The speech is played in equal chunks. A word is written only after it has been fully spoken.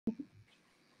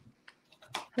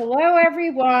Hello,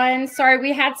 everyone. Sorry,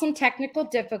 we had some technical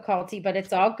difficulty, but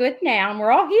it's all good now. And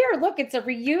we're all here. Look, it's a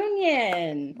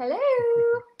reunion. Hello.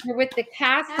 We're with the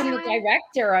cast and the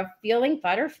director of Feeling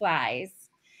Butterflies.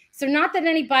 So not that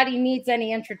anybody needs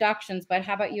any introductions, but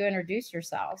how about you introduce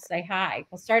yourselves? Say hi.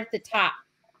 We'll start at the top.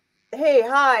 Hey,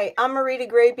 hi, I'm Marita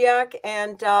Grabiak,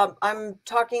 and I'm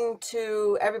talking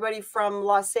to everybody from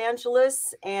Los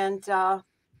Angeles, and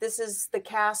this is the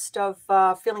cast of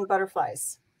Feeling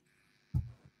Butterflies.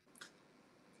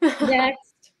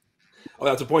 Next. Oh,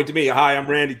 that's a point to me. Hi, I'm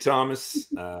Randy Thomas.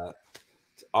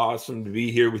 It's awesome to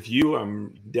be here with you.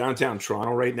 I'm downtown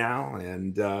Toronto right now,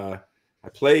 and I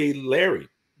play Larry,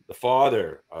 the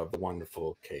father of the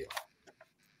wonderful Kayla.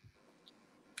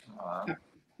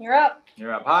 You're up.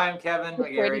 You're up. Hi, I'm Kevin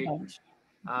McGarry.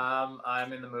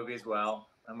 I'm in the movie as well.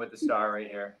 I'm with the star right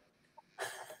here.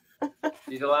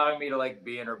 She's allowing me to like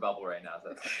be in her bubble right now.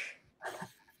 So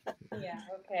Yeah,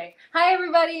 okay. Hi,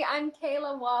 everybody. I'm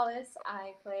Kayla Wallace.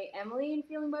 I play Emily in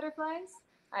Feeling Butterflies.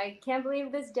 I can't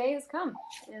believe this day has come,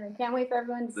 and I can't wait for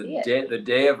everyone to see it. The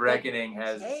day of reckoning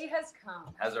has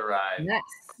come. Has arrived. Yes.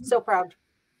 So proud.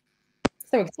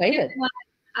 So excited.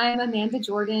 I'm Amanda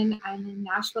Jordan. I'm in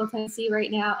Nashville, Tennessee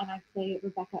right now, and I play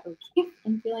Rebecca O'Keefe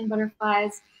in Feeling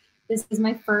Butterflies. This is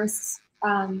my first,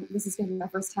 this is going to be my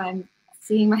first time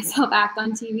seeing myself act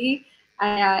on TV,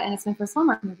 and it's my first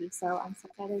Hallmark movie, so I'm so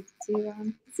excited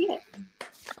to see it.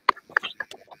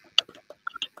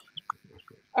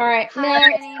 All right. Hi,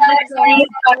 my name is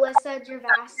Alyssa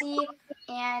Gervasi,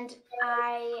 and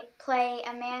I play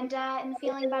Amanda in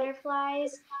Feeling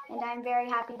Butterflies, and I'm very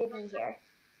happy to be here.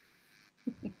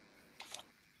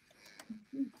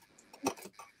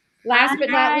 Last but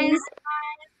not least.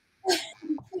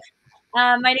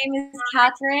 My name is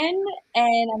Kathryn,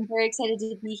 and I'm very excited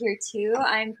to be here too.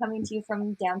 I'm coming to you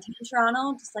from downtown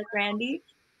Toronto, just like Randy,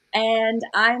 and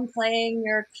I'm playing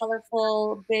your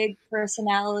colorful, big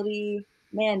personality,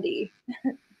 Mandy.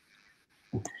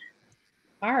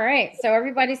 All right. So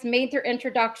everybody's made their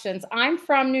introductions. I'm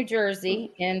from New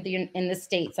Jersey in the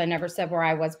States. I never said where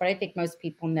I was, but I think most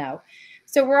people know.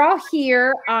 So we're all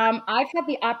here. I've had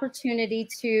the opportunity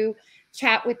to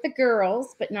chat with the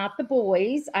girls, but not the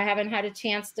boys. I haven't had a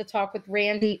chance to talk with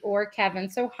Randy or Kevin.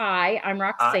 So hi, I'm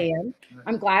Roxanne. Hi.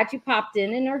 I'm glad you popped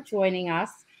in and are joining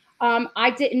us.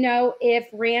 I didn't know if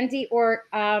Randy or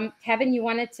Kevin, you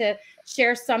wanted to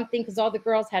share something, because all the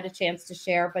girls had a chance to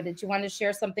share, but did you want to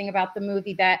share something about the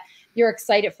movie that you're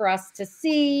excited for us to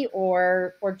see,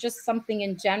 or just something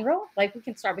in general? Like, we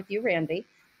can start with you, Randy.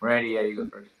 Randy, yeah, you go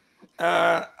first.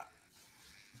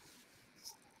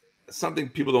 Something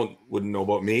people wouldn't know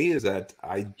about me is that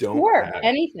I don't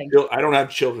I don't have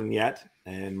children yet,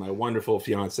 and my wonderful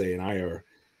fiance and I are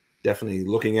definitely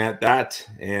looking at that.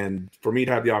 And for me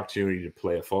to have the opportunity to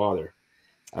play a father,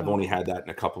 I've only had that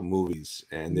in a couple movies,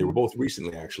 and they were both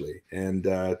recently, actually. And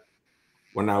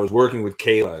when I was working with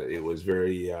Kayla, it was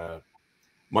very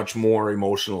much more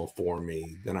emotional for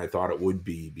me than I thought it would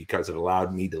be, because it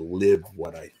allowed me to live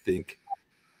what I think.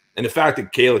 And the fact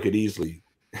that Kayla could easily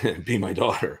be my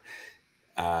daughter.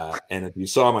 And if you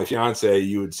saw my fiance,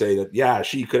 you would say that, yeah,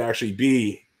 she could actually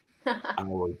be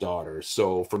our daughter.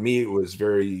 So for me, it was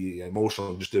very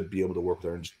emotional just to be able to work with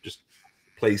her and just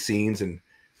play scenes and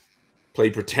play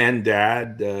pretend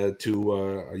dad to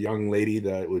a young lady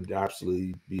that would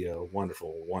absolutely be a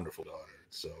wonderful, wonderful daughter.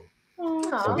 So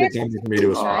it's something for me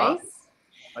to aspire. Nice.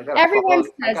 Everyone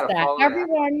says that.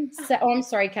 Everyone says, oh, I'm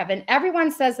sorry, Kevin. Everyone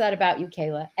says that about you,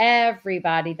 Kayla.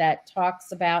 Everybody that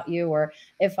talks about you, or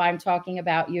if I'm talking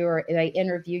about you or they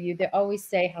interview you, they always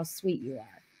say how sweet you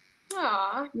are.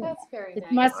 Aw, that's very nice.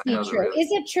 It must be true. Is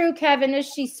it true, Kevin? Is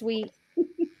she sweet?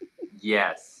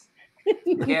 Yes.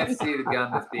 You can't see the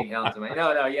gun that's being held to me.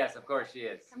 No, yes, of course she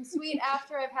is. I'm sweet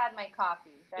after I've had my coffee.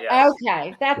 Yes.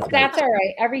 Okay, that's all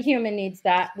right. Every human needs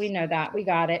that. We know that. We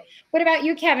got it. What about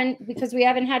you, Kevin? Because we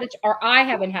haven't had I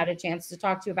haven't had a chance to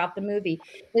talk to you about the movie.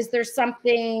 Is there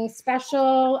something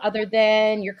special other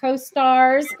than your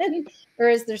co-stars, or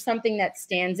is there something that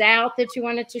stands out that you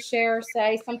wanted to share?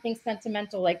 Say something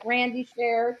sentimental, like Randy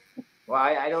shared. Well,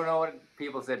 I don't know what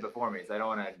people said before me, so I don't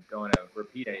want to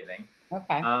repeat anything.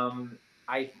 Okay.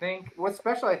 I think what's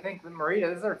special. I think Marita,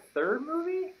 this is our third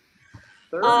movie.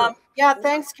 Yeah,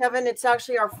 thanks, Kevin. It's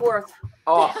actually our fourth.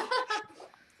 Oh,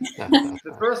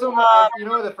 the first one,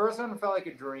 the first one felt like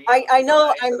a dream. I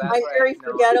know, I'm very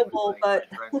forgettable, but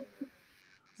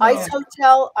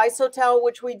Isotel,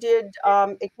 which we did,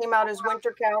 it came out as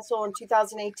Winter Castle in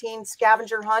 2018.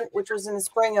 Scavenger Hunt, which was in the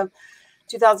spring of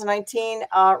 2019.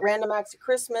 Random Acts of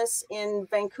Christmas in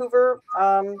Vancouver,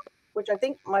 which I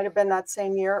think might have been that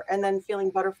same year, and then Feeling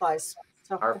Butterflies.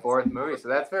 So our 4th movie. So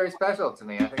that's very special to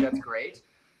me. I think that's great.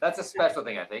 That's a special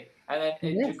thing, I think. And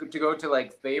then to go to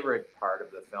like favorite part of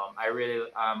the film, I really,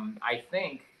 I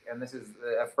think, and this is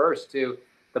a first too,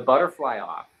 the butterfly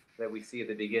off that we see at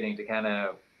the beginning to kind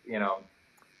of, you know,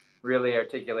 really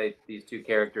articulate these two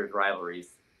characters' rivalries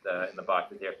in the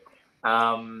boxes here.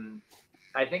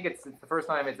 I think it's the first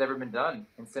time it's ever been done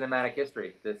in cinematic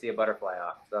history to see a butterfly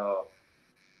off. So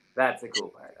that's a cool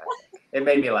part, I think. It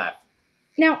made me laugh.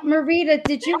 Now, Marita,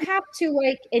 did you have to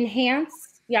like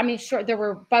enhance? Yeah, I mean, sure, there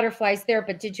were butterflies there,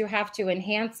 but did you have to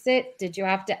enhance it? Did you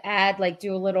have to add, like,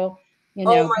 do a little, you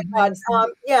know? Oh my God!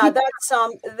 Yeah, that's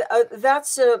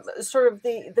sort of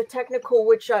the technical,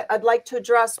 which I'd like to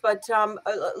address. But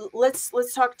let's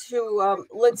let's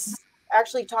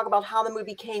actually talk about how the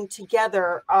movie came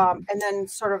together, and then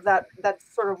sort of that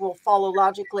sort of will follow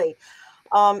logically.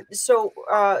 So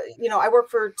you know, I work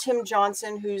for Tim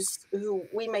Johnson, who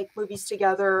we make movies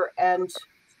together, and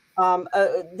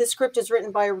this script is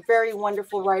written by a very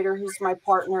wonderful writer who's my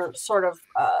partner, sort of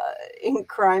in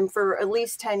crime for at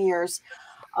least 10 years.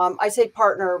 I say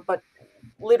partner, but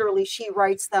literally she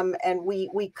writes them and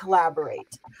we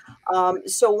collaborate.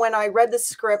 So when I read the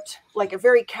script, like a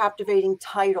very captivating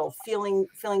title, Feeling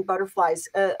Butterflies,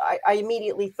 I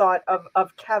immediately thought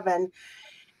of Kevin.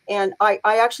 And I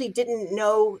actually didn't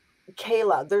know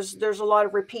Kayla. There's a lot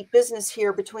of repeat business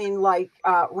here between like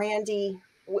Randy.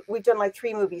 We've done like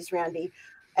 3 movies, Randy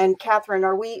and Kathryn.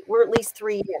 We're at least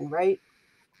 3 in, right?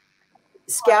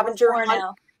 Scavenger Hunt.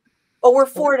 Now. Oh, we're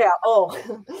 4 now. Oh,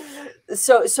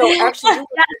 so actually,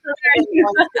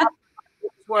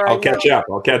 where I'll catch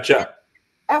up.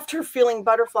 After Feeling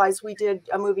Butterflies, we did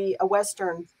a movie, a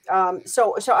Western.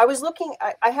 So I was looking.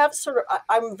 I have sort of.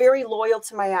 I'm very loyal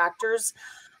to my actors.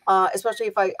 Especially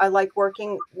if I like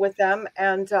working with them.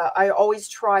 And I always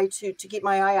try to keep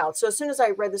my eye out. So as soon as I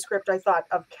read the script, I thought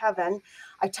of Kevin.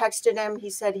 I texted him. He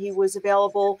said he was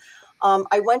available.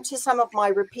 I went to some of my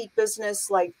repeat business,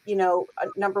 like, you know,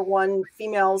 #1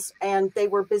 females, and they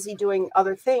were busy doing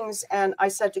other things. And I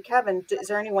said to Kevin, is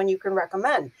there anyone you can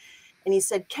recommend? And he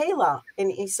said, Kayla.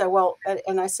 And he said, well,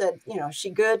 and I said, you know, is she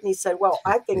good? And he said, well,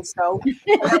 I think so.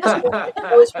 It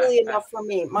was really enough for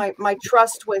me. My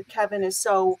trust with Kevin is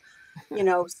so, you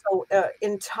know, so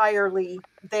entirely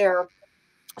there.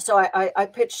 So I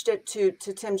pitched it to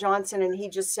Tim Johnson, and he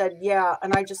just said, yeah.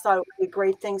 And I just thought it would be a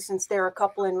great thing, since they're a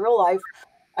couple in real life.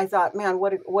 I thought, man,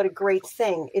 what a great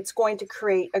thing. It's going to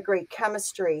create a great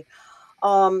chemistry.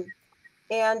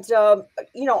 And,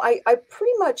 you know, I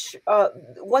pretty much,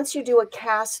 once you do a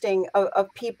casting of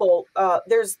people,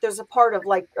 there's a part of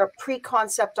like a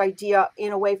pre-concept idea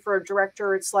in a way for a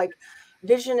director. It's like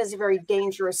vision is a very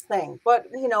dangerous thing, but,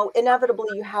 you know,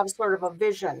 inevitably you have sort of a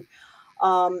vision.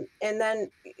 And then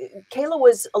Kayla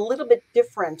was a little bit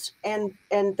different. And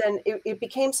then it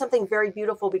became something very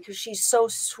beautiful because she's so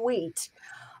sweet.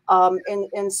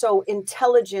 And so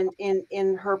intelligent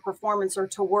in her performance, or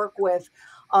to work with,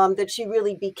 that she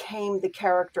really became the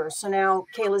character. So now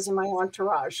Kayla's in my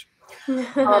entourage.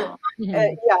 Yeah,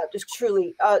 just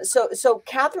truly. So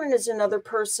Kathryn is another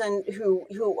person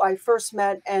who I first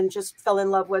met and just fell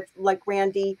in love with, like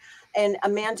Randy. And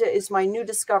Amanda is my new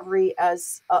discovery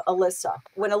as Alyssa.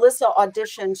 When Alyssa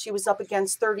auditioned, she was up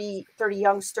against 30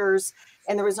 youngsters,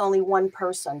 and there was only one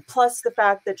person. Plus the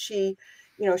fact that she,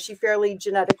 you know, she fairly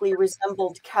genetically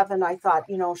resembled Kevin. I thought,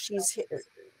 you know, she's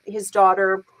his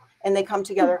daughter, and they come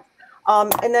together.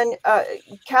 And then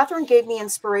Kathryn gave me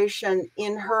inspiration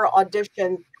in her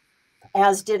audition,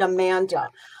 as did Amanda.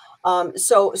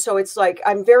 So it's like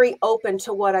I'm very open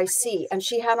to what I see. And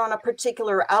she had on a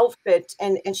particular outfit,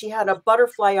 and she had a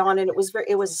butterfly on, and it was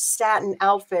a satin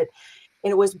outfit,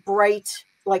 and it was bright,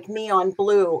 like neon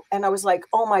blue. And I was like,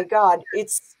 oh my God,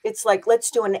 it's like, let's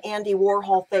do an Andy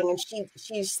Warhol thing. And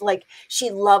she's like,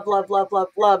 she loves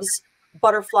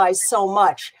butterflies so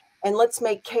much. And let's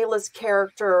make Kayla's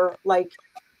character like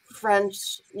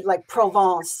French, like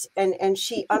Provence, and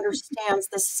she understands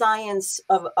the science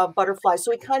of butterflies. So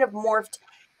we kind of morphed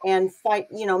and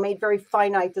made very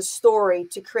finite the story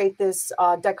to create this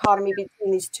dichotomy between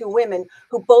these 2 women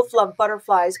who both love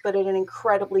butterflies, but in an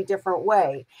incredibly different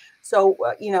way. So,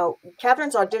 you know,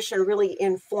 Kathryn's audition really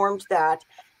informed that.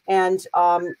 And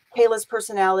Kayla's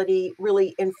personality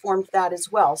really informed that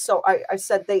as well. So I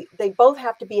said they both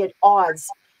have to be at odds.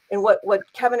 And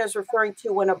what Kevin is referring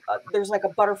to when there's like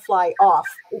a butterfly off,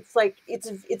 it's like,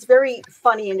 it's very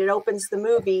funny, and it opens the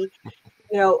movie.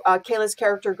 You know, Kayla's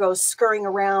character goes scurrying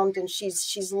around, and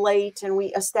she's late, and we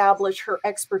establish her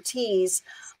expertise,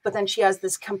 but then she has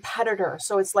this competitor.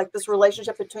 So it's like this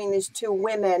relationship between these 2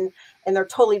 women, and they're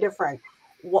totally different.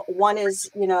 One is,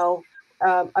 you know,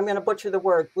 I'm going to butcher the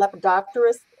word,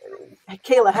 Lepidopterus.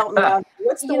 Kayla, help me out.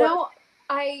 What's the word?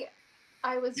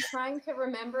 I was trying to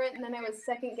remember it, and then I was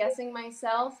second guessing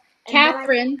myself.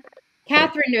 Kathryn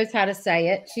knows how to say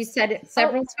it. She said it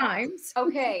several times.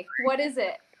 Okay, what is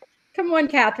it? Come on,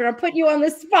 Kathryn. I'm putting you on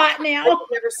the spot now. I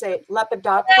never say it.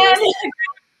 Lepidopterus.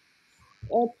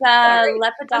 It's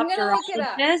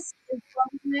lepidopterologist,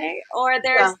 or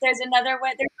there's another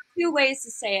way. There's 2 ways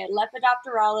to say it: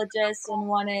 lepidopterologist, and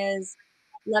one is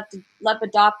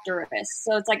lepidopterus.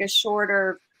 So it's like a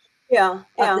shorter. Yeah.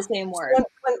 The same word.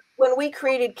 When we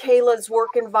created Kayla's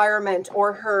work environment,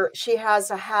 or she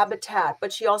has a habitat,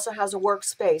 but she also has a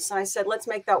workspace. And I said, let's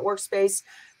make that workspace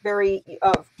very,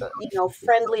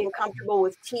 friendly and comfortable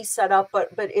with tea set up.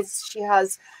 But she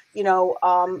has,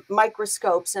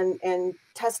 microscopes and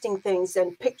testing things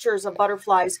and pictures of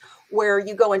butterflies, where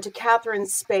you go into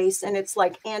Kathryn's space and it's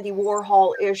like Andy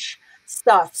Warhol-ish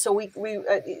stuff. So we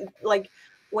like,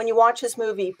 when you watch this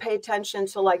movie, pay attention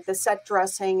to like the set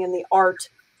dressing and the art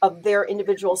of their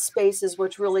individual spaces,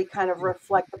 which really kind of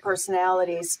reflect the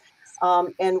personalities.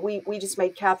 And we just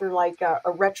made Kathryn like a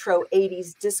retro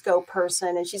 80s disco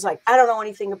person. And she's like, I don't know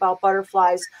anything about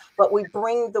butterflies, but we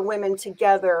bring the women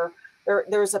together.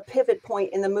 There's a pivot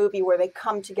point in the movie where they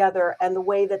come together, and the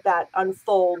way that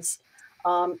unfolds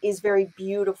is very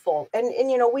beautiful. And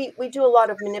we do a lot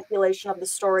of manipulation of the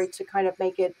story to kind of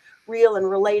make it real and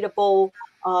relatable.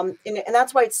 And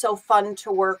that's why it's so fun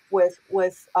to work with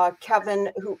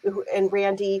Kevin who and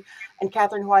Randy and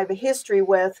Kathryn, who I have a history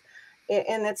with.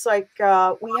 And it's like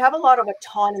we have a lot of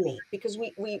autonomy, because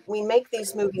we make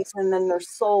these movies and then they're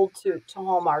sold to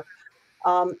Hallmark.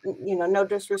 No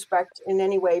disrespect in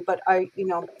any way, but a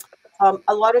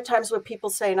lot of times what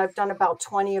people say, and I've done about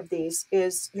 20 of these,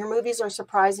 is your movies are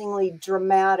surprisingly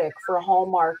dramatic for a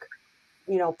Hallmark,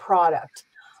 product.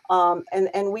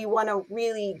 And we want to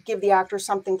really give the actor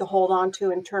something to hold on to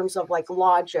in terms of like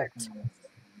logic,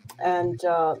 and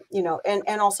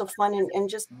and also fun, and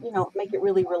just make it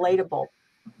really relatable.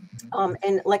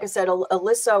 And like I said,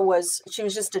 Alyssa was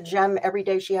just a gem every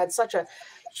day. She had such a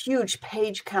huge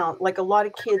page count, like a lot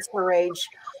of kids her age.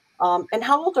 And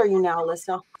how old are you now,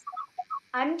 Alyssa?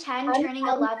 I'm 10, turning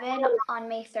 11 on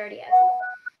May 30th.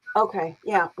 Okay,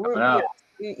 yeah. Wow.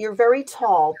 You're very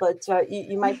tall, but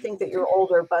you might think that you're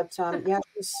older, but yeah,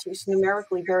 she's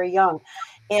numerically very young.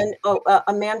 And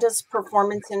Amanda's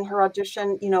performance in her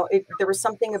audition, there was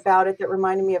something about it that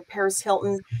reminded me of Paris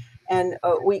Hilton. And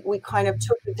we kind of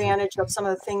took advantage of some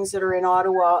of the things that are in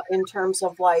Ottawa in terms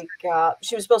of like,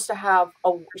 she's supposed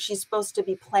to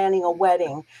be planning a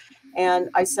wedding. And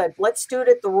I said, let's do it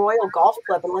at the Royal Golf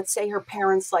Club, and let's say her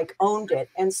parents like owned it.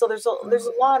 And so there's a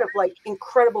lot of like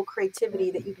incredible creativity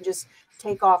that you can just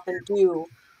take off and do.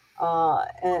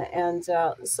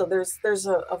 So there's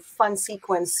a fun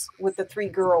sequence with the 3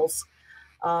 girls.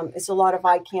 It's a lot of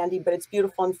eye candy, but it's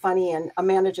beautiful and funny. And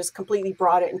Amanda just completely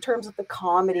brought it in terms of the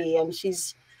comedy. And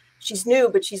she's new,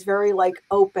 but she's very like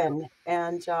open.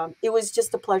 And it was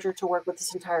just a pleasure to work with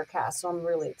this entire cast. So I'm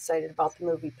really excited about the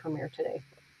movie premiere today.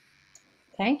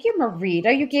 Thank you,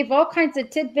 Marita. You gave all kinds of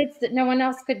tidbits that no one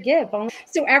else could give.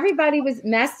 So everybody was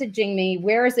messaging me,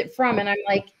 where is it from? And I'm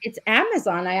like, it's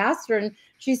Amazon. I asked her, and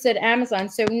she said Amazon.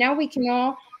 So now we can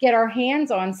all get our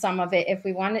hands on some of it if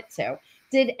we wanted to.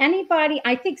 Did anybody,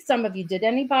 I think some of you, did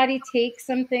anybody take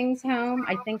some things home?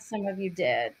 I think some of you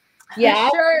did. Yeah.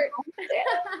 Shirt.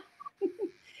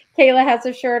 Kayla has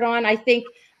a shirt on. I think,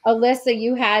 Alyssa,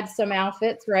 you had some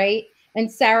outfits, right? And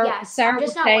Sarah, Yes, Sarah I'm just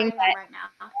was not saying wearing them that. right now.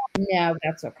 No,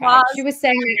 that's okay. Well, She was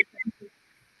saying,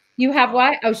 you have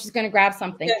what? Oh, she's going to grab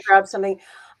something. The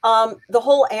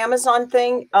whole Amazon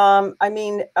thing.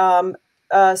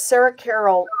 Sarah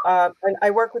Carroll, and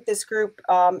I work with this group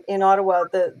in Ottawa.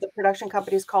 The production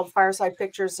company is called Fireside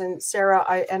Pictures, and Sarah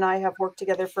and I have worked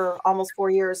together for almost 4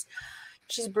 years.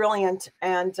 She's brilliant,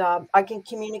 and I can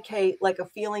communicate like a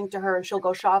feeling to her, and she'll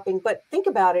go shopping. But think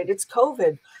about it, it's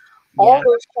COVID. All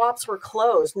those shops were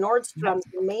closed. Nordstrom's,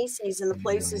 Macy's, and the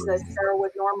places that Sarah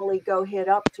would normally go hit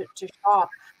up to shop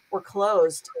were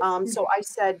closed. So I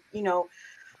said, I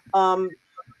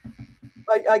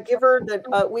give her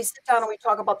that we sit down and we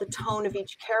talk about the tone of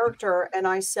each character, and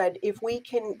I said, if we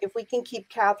can keep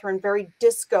Kathryn very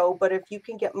disco, but if you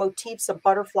can get motifs of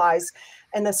butterflies,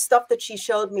 and the stuff that she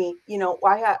showed me,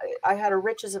 I had a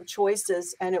riches of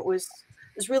choices, and it was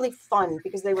really fun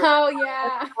because they were. Oh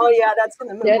yeah, that's in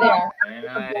the movie. Yeah, Very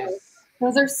nice.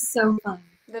 Those are so fun.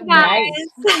 Nice.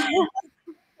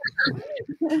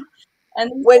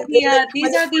 And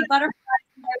these are the butterflies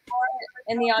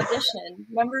in the audition.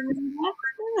 Remember that?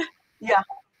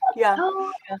 Yeah.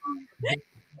 Oh.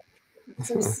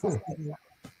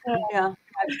 Yeah.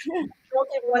 girl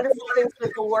did wonderful things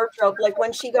with the wardrobe. Like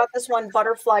when she got this one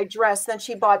butterfly dress, then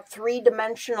she bought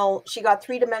three-dimensional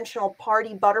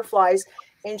party butterflies,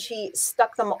 and she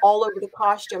stuck them all over the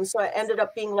costume. So it ended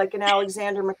up being like an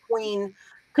Alexander McQueen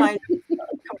kind of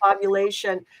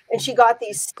confabulation. And she got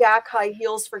these stack high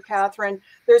heels for Kathryn.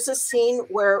 There's a scene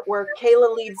where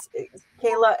Kayla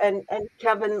and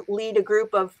Kevin lead a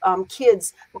group of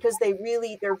kids because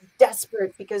they're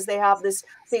desperate because they have this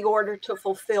big order to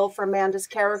fulfill for Amanda's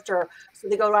character. So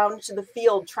they go out into the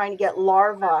field trying to get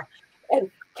larvae. And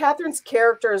Kathryn's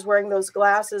character is wearing those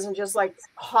glasses and just like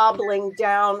hobbling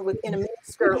down in a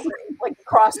miniskirt, like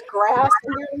across grass.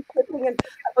 And I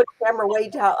put a camera way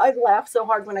down. I laughed so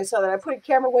hard when I saw that. I put a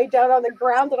camera way down on the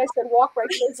ground and I said, walk right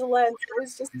towards the lens.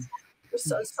 It was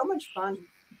so much fun.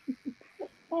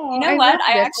 Oh, you know what?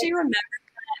 I actually remember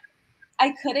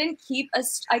I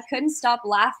couldn't stop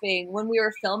laughing when we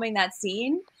were filming that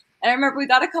scene. And I remember we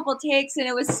got a couple takes and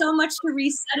it was so much to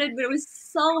reset it, but it was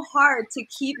so hard to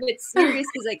keep it serious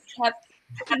because it kept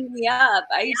picking me up.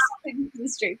 I just couldn't keep a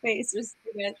straight face. It was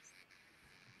so good.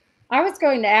 I was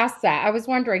going to ask that. I was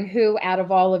wondering who out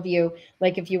of all of you,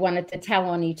 like if you wanted to tell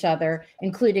on each other,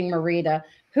 including Marita,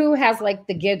 who has like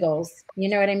the giggles? You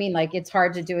know what I mean? Like it's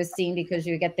hard to do a scene because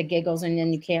you get the giggles and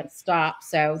then you can't stop.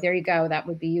 So there you go. That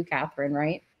would be you, Kathryn,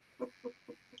 right?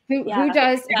 Who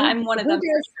does? Yeah, I'm one of them.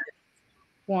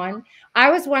 One. I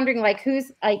was wondering like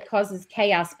who's like causes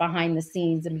chaos behind the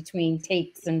scenes and between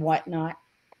takes and whatnot.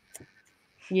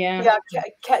 Yeah.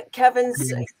 Kevin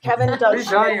does. What are you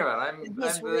talking about?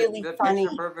 He's really funny.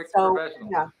 So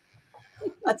yeah,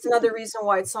 that's another reason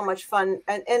why it's so much fun.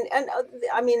 And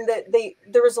I mean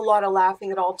there was a lot of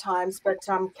laughing at all times, but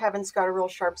Kevin's got a real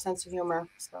sharp sense of humor.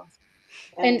 So.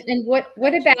 And what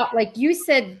about, like you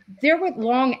said, there were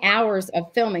long hours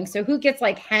of filming. So who gets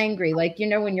like hangry? Like, you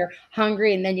know, when you're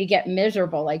hungry and then you get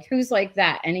miserable, like who's like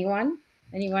that? Anyone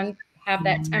have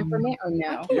that temperament or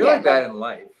no? You're like that in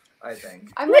life, I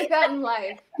think. I'm like that in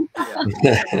life.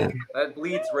 Yeah. That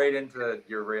bleeds right into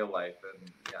your real life.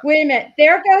 And, yeah. Wait a minute.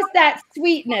 There goes that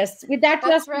sweetness. With that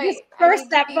just burst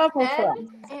that bubble from.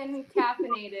 And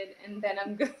caffeinated, and then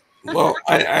I'm good. Well,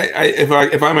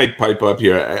 if I might pipe up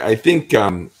here, I think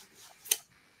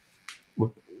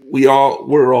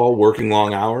we're all working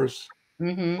long hours.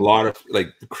 Mm-hmm. A lot of like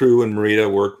the crew and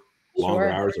Marita work longer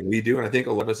hours than we do, and I think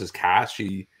a lot of us as cast,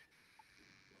 she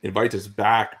invites us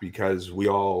back because we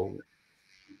all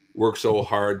work so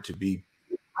hard to be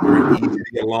very easy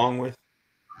to get along with.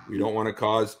 We don't want to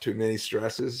cause too many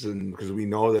stresses, and because we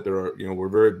know that there are, we're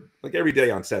very like every day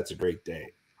on set's a great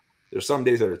day. There's some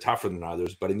days that are tougher than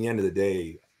others, but in the end of the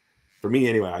day, for me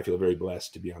anyway, I feel very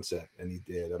blessed to be on set any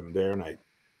day that I'm there, and I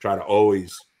try to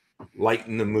always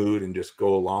lighten the mood and just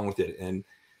go along with it. And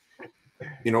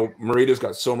Marita's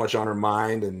got so much on her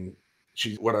mind, and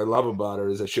what I love about her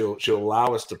is that she'll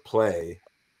allow us to play,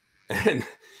 and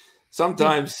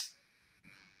sometimes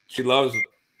she loves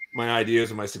my ideas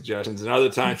and my suggestions, and other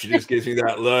times she just gives me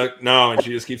that look, no, and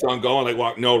she just keeps on going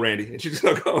like, no, Randy, and she's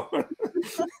gonna go.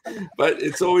 But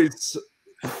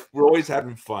we're always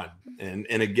having fun, and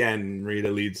again,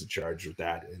 Marita leads the charge with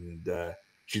that, and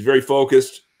she's very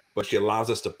focused, but she allows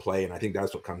us to play, and I think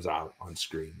that's what comes out on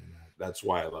screen, and that's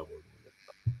why I love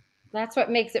her. That's what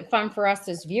makes it fun for us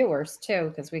as viewers too,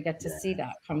 because we get to see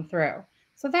that come through.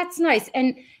 So that's nice.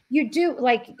 And you do,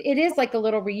 like, it is like a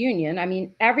little reunion. I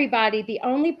mean, everybody, the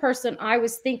only person I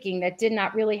was thinking that did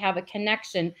not really have a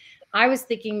connection, I was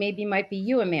thinking maybe might be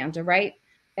you, Amanda, right?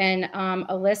 And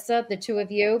Alyssa, the two of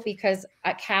you, because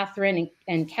Kathryn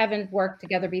and Kevin worked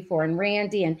together before, and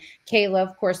Randy and Kayla,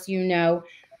 of course,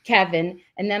 Kevin.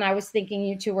 And then I was thinking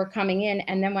you two were coming in.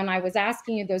 And then when I was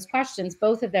asking you those questions,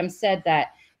 both of them said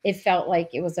that it felt like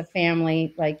it was a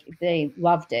family, like they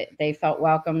loved it. They felt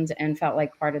welcomed and felt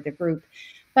like part of the group.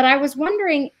 But I was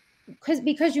wondering,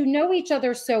 because you know each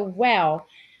other so well,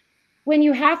 when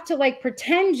you have to like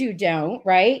pretend you don't,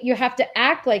 right? You have to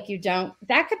act like you don't.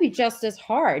 That could be just as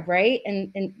hard, right?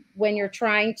 And when you're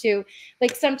trying to,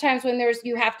 like sometimes when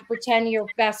you have to pretend you're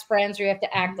best friends, or you have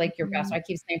to act like you're best. I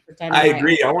keep saying pretend. I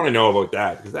agree. I want to know about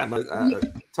that, because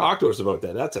talk to us about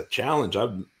that. That's a challenge.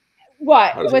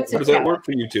 What? How does that work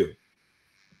for you two?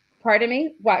 Pardon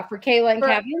me? What, for Kayla and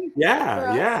Kevin?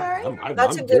 Yeah.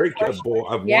 I'm very careful.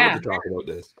 I've wanted to talk about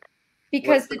this.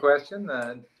 Because what's the question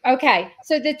then? Okay,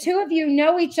 so the two of you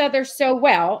know each other so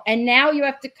well, and now you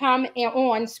have to come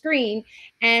on screen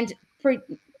and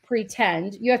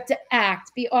pretend. You have to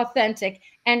act, be authentic,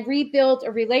 and rebuild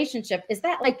a relationship. Is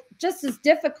that like just as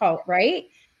difficult, right?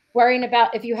 Worrying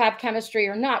about if you have chemistry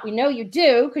or not. We know you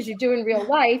do because you do in real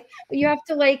life, but you have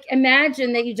to like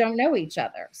imagine that you don't know each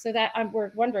other. So that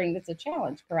we're wondering, that's a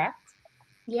challenge, correct?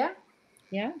 Yeah.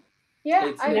 Yeah. Yeah.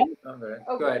 Okay.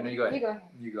 Oh, go ahead. No, you go ahead. You go ahead.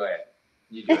 You go ahead.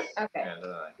 You do it. Okay.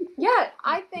 Yeah, Yeah,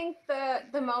 I think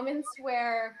the moments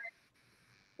where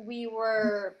we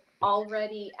were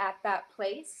already at that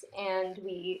place and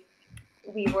we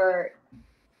were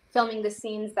filming the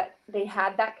scenes that they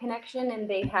had that connection and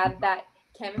they had that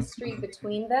chemistry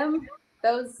between them,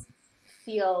 those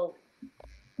feel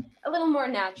a little more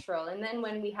natural. And then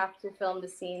when we have to film the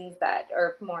scenes that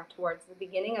are more towards the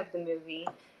beginning of the movie,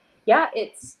 yeah,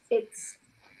 it's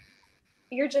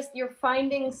you're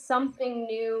finding something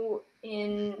new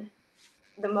in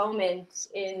the moment,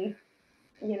 in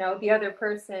the other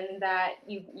person, that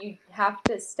you have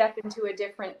to step into a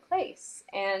different place.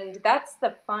 And that's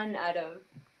the fun out of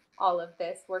all of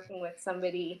this, working with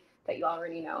somebody that you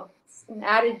already know. It's an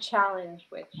added challenge,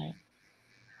 which I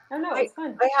don't know, it's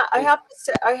fun. I have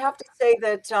to say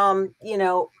that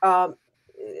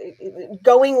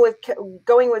going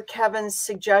with Kevin's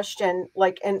suggestion,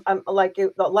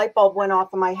 the light bulb went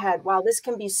off in my head. Wow, this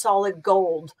can be solid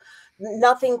gold.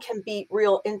 Nothing can beat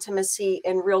real intimacy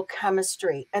and real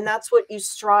chemistry, and that's what you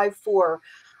strive for.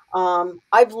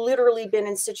 I've literally been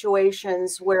in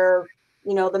situations where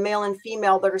the male and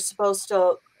female that are supposed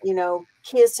to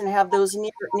kiss and have those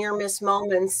near miss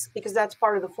moments, because that's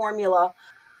part of the formula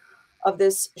of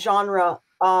this genre.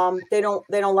 They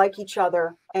don't like each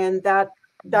other, and that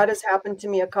has happened to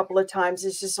me a couple of times.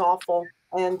 It's just awful,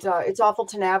 and it's awful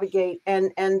to navigate.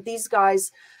 And these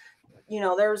guys,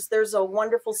 there's a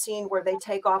wonderful scene where they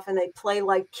take off and they play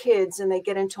like kids and they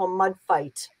get into a mud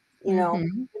fight,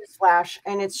 flash.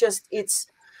 And it's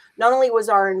not only was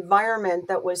our environment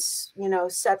that was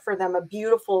set for them a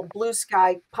beautiful blue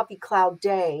sky puffy cloud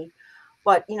day,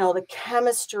 but the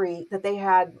chemistry that they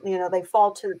had, they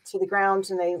fall to the ground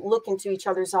and they look into each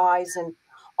other's eyes, and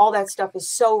all that stuff is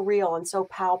so real and so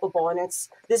palpable. And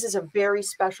this is a very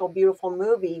special, beautiful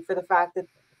movie for the fact that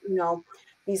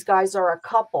these guys are a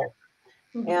couple.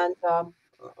 And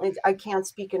I can't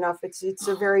speak enough. It's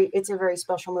a very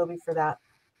special movie for that.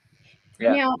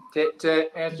 Yeah. Now,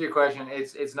 to answer your question,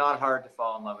 it's not hard to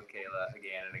fall in love with Kayla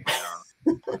again and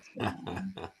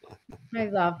again. I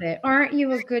love it. Aren't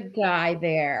you a good guy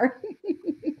there?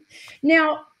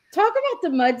 Now, talk about the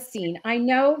mud scene. I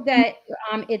know that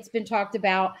it's been talked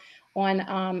about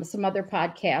on some other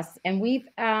podcasts, and we've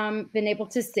been able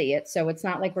to see it, so it's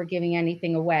not like we're giving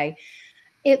anything away.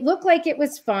 It looked like it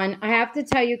was fun. I have to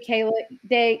tell you, Kayla,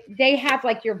 they have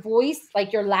like your voice,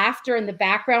 like your laughter in the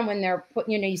background when they're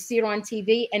you see it on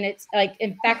TV, and it's like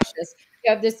infectious.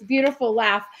 You have this beautiful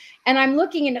laugh, and I'm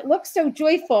looking and it looks so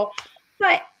joyful.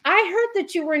 But I heard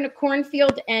that you were in a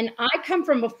cornfield, and I come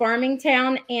from a farming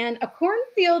town, and a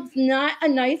cornfield's not a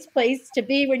nice place to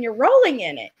be when you're rolling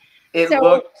in it. It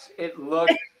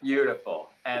looked beautiful.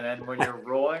 And then when you're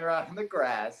rolling around in the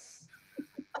grass,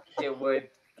 it would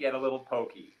get a little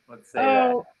pokey. Let's say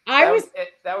that.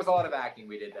 That was a lot of acting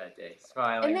we did that day.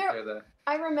 Smiling through the.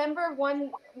 I remember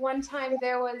one time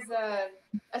there was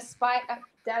a spy,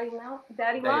 daddy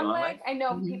long leg. I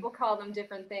know people call them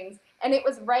different things, and it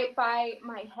was right by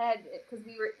my head because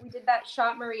we did that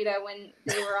shot, Marita, when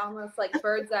they were almost like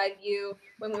bird's eye view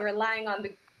when we were lying on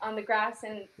the grass,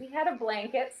 and we had a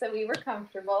blanket, so we were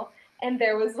comfortable, and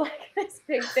there was like this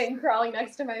big thing crawling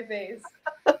next to my face.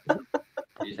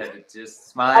 You had to just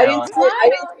smile. I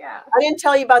didn't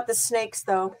tell you about the snakes,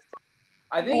 though.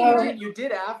 I think you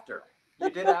did after. You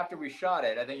did after we shot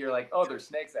it. I think you're like, oh, there's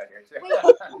snakes out here too.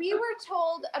 We were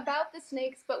told about the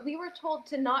snakes, but we were told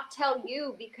to not tell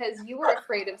you because you were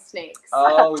afraid of snakes.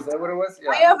 Oh, is that what it was? Yeah.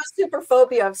 I have a super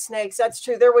phobia of snakes. That's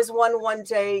true. There was one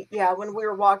day, when we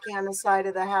were walking on the side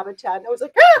of the habitat, and I was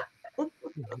like, ah!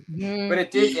 But it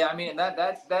did, I mean,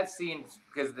 that scene,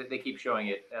 because they keep showing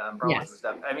it, promos and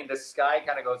stuff. I mean, the sky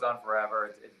kind of goes on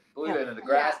forever. It's blue into the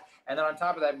grass, and then on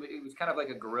top of that, it was kind of like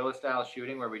a guerrilla style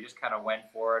shooting where we just kind of went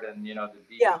for it, and the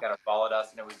beat kind of followed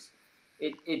us, and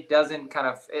it doesn't kind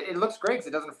of it looks great because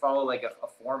it doesn't follow like a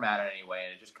format in any way,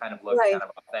 and it just kind of looks kind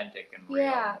of authentic and real.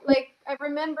 Yeah, like I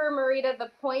remember, Marita, the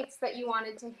points that you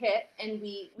wanted to hit, and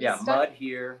we mud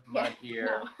here, mud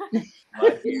here,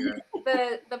 mud here.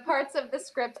 The parts of the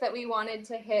script that we wanted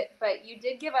to hit, but you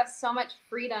did give us so much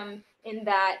freedom in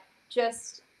that,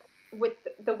 just with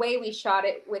the way we shot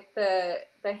it with the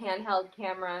handheld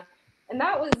camera. And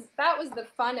that was the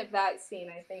fun of that scene,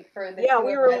 I think, for the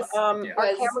we were. Our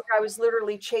camera guy was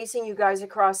literally chasing you guys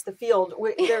across the field.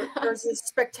 There's this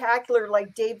spectacular,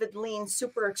 like David Lean,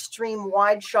 super extreme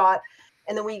wide shot,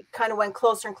 and then we kind of went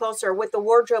closer and closer with the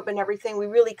wardrobe and everything. We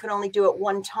really could only do it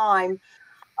one time.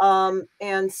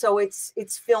 And so it's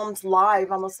filmed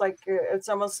live, almost like it's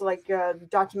almost like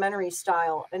documentary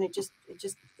style, and it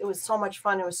was so much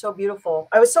fun. It was so beautiful.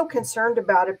 I was so concerned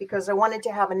about it because I wanted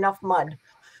to have enough mud,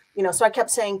 you know, so I kept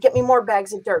saying, get me more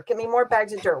bags of dirt, get me more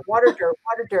bags of dirt, water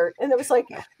dirt. And it was like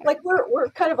we're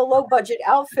kind of a low budget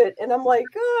outfit, and I'm like,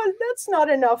 oh, that's not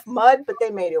enough mud, but they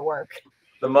made it work.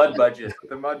 The mud budget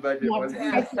was.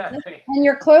 And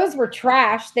your clothes were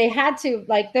trash. They had to,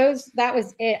 like, those, that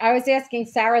was it. I was asking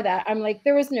Sarah that. I'm like,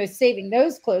 there was no saving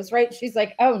those clothes, right? She's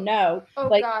like, oh no. Oh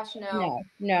like, gosh, no.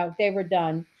 No, they were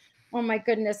done. Oh my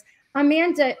goodness.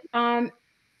 Amanda,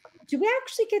 do we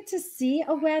actually get to see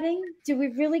a wedding? Do we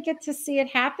really get to see it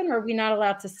happen, or are we not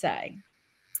allowed to say?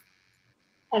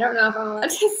 I don't know if I'm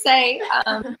allowed to say,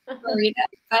 Marita,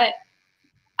 but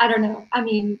I don't know. I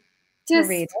mean, just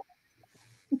Marita.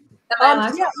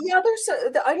 I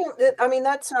mean,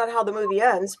 that's not how the movie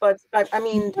ends, but I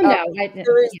mean,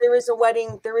 there is a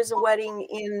wedding. There is a wedding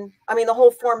in. I mean, the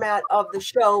whole format of the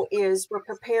show is we're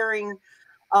preparing.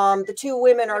 The two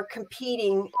women are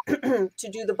competing to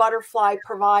do the butterfly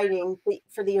providing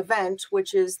for the event,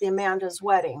 which is the Amanda's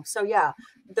wedding. So yeah,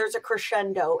 there's a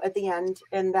crescendo at the end,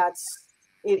 and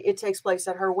it takes place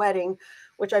at her wedding,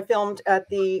 which I filmed at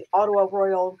the Ottawa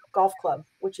Royal Golf Club,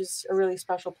 which is a really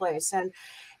special place.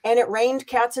 And it rained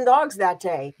cats and dogs that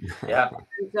day. Yeah.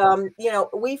 And, you know,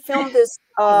 we filmed this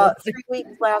 3 weeks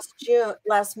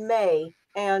last May.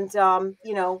 And,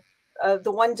 you know,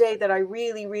 the one day that I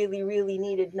really, really, really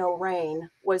needed no rain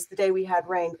was the day we had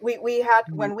rain. We had,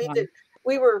 when we did,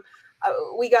 we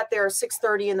got there at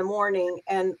 6:30 in the morning,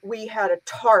 and we had a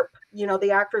tarp. You know,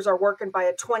 the actors are working by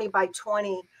a 20 by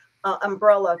 20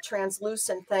 umbrella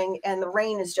translucent thing, and the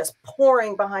rain is just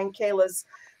pouring behind Kayla's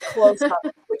close up,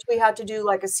 which we had to do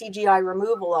like a CGI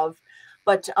removal of.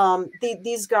 But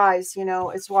these guys, you know,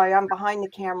 it's why I'm behind the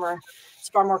camera. It's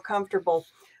far more comfortable.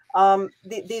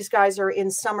 These guys are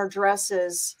in summer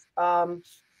dresses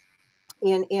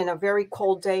in a very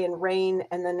cold day and rain,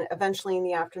 and then eventually in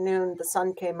the afternoon the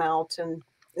sun came out, and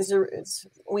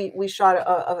we shot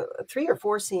 3 or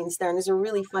 4 scenes there, and there's a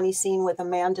really funny scene with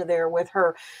Amanda there with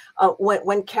her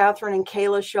when Kathryn and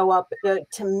Kayla show up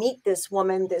to meet this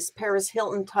woman, this Paris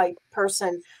Hilton type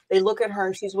person. They look at her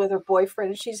and she's with her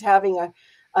boyfriend, and she's having a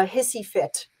hissy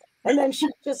fit, and then she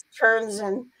just turns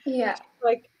and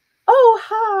like, oh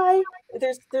hi.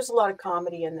 There's a lot of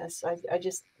comedy in this. I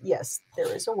just, yes,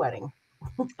 there is a wedding.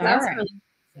 That's really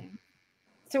interesting.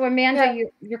 So Amanda,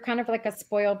 you're kind of like a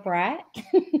spoiled brat.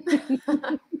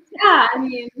 Yeah, I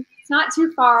mean, it's not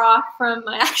too far off from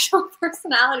my actual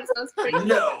personality, so it's pretty.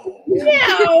 No.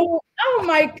 Oh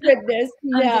my goodness,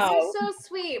 no. This is so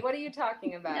sweet. What are you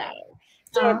talking about?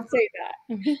 No. Don't say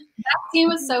that. That scene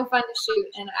was so fun to shoot,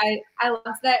 and I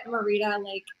loved that Marita,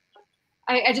 like,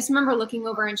 I just remember looking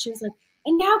over and she was like,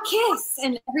 and now kiss,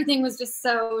 and everything was just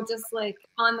so like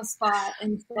on the spot,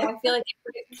 and so I feel like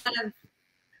it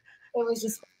was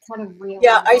just kind of real.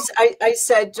 Yeah, I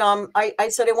said I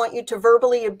said I want you to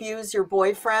verbally abuse your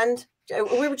boyfriend.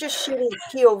 We were just shooting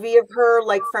POV of her,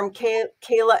 like from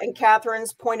Kayla and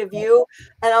Kathryn's point of view,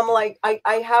 and I'm like,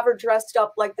 I have her dressed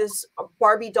up like this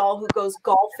Barbie doll who goes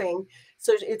golfing.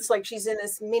 So it's like she's in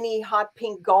this mini hot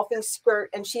pink golfing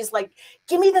skirt, and she's like,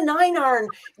 "Give me the 9-iron,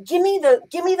 give me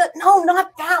the no,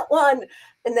 not that one."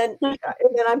 And then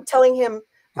I'm telling him,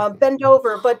 bend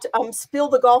over, but spill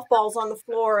the golf balls on the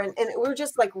floor, and we're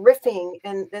just like riffing,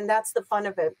 and that's the fun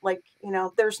of it. Like, you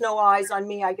know, there's no eyes on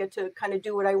me. I get to kind of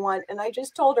do what I want, and I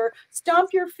just told her,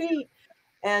 stomp your feet,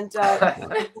 and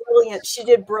brilliant. She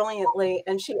did brilliantly,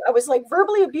 and I was like,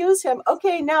 verbally abuse him.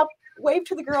 Okay, now wave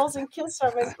to the girls and kiss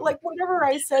them, and like whatever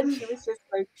I said, she was just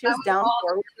like, she was down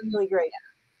for it. It was really great.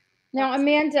 Now,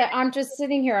 Amanda, I'm just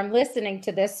sitting here, I'm listening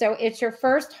to this. So it's your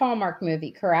first Hallmark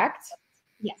movie, correct?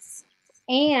 Yes.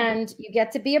 And you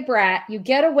get to be a brat, you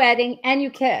get a wedding, and you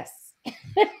kiss.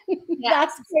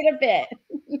 That's quite a bit.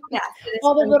 Yeah,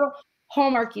 all the little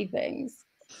Hallmarky things.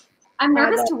 I'm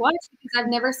nervous to watch because I've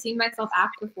never seen myself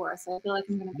act before, so I feel like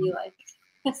I'm going to be like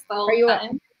this the whole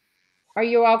time. Are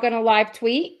you all going to live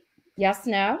tweet? Yes,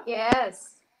 no?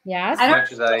 Yes. Yes. As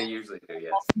much as I usually do,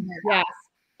 yes. Yes.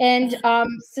 And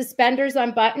Suspenders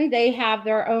Unbuttoned, they have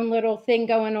their own little thing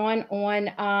going on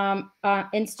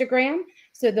Instagram.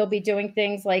 So they'll be doing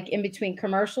things like in between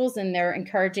commercials, and they're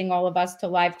encouraging all of us to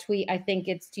live tweet. I think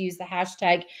it's to use the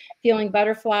hashtag Feeling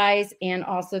Butterflies and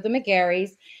also the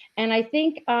McGarrys. And I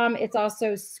think it's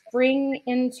also Spring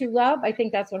into Love. I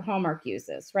think that's what Hallmark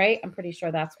uses, right? I'm pretty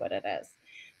sure that's what it is.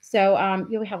 So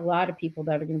you'll have a lot of people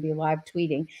that are going to be live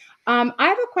tweeting. I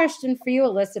have a question for you,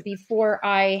 Alyssa, before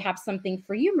I have something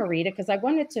for you, Marita, because I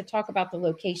wanted to talk about the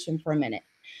location for a minute.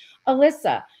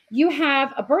 Alyssa, you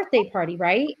have a birthday party,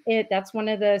 right? That's one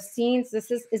of the scenes. Is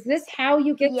this how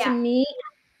you get to meet?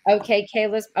 Okay,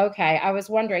 Kayla's okay. I was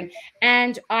wondering.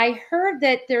 And I heard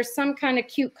that there's some kind of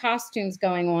cute costumes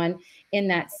going on in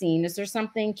that scene. Is there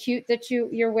something cute that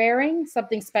you're wearing?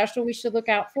 Something special we should look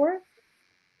out for?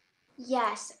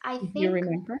 Yes, I Do you think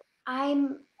remember?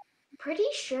 I'm pretty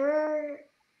sure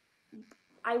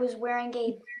I was wearing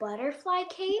a butterfly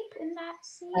cape in that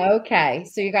scene. Okay,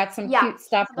 so you got some cute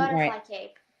stuff. A butterfly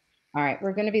cape. All right,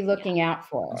 we're going to be looking out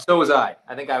for it. So was I.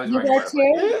 I think I was wearing a butterfly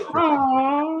cape.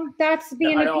 Oh, that's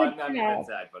being a good I'm job.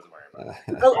 I wasn't wearing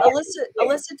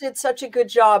Alyssa did such a good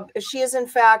job. She is, in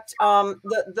fact,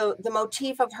 the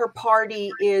motif of her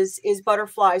party is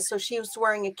butterflies. So she was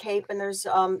wearing a cape, and there's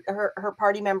her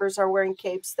party members are wearing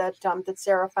capes that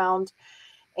Sarah found,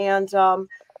 and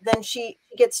then she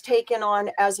gets taken on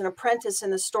as an apprentice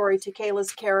in the story to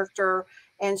Kayla's character,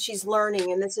 and she's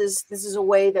learning. And this is a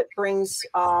way that brings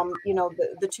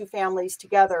the two families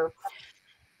together.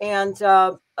 And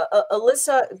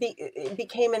Alyssa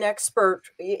became an expert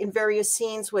in various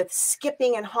scenes with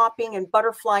skipping and hopping and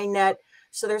butterfly net.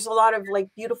 So there's a lot of like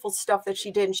beautiful stuff that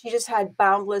she did. And she just had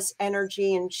boundless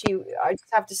energy. And I just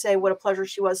have to say what a pleasure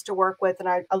she was to work with. And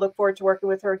I look forward to working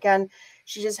with her again.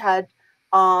 She just had,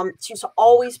 she's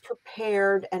always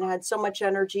prepared and had so much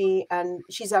energy, and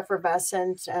she's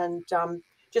effervescent, and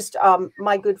just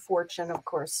my good fortune, of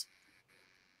course.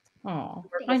 Oh,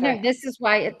 I know. This is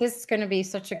why this is going to be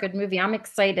such a good movie. I'm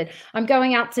excited. I'm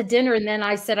going out to dinner, and then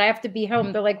I said I have to be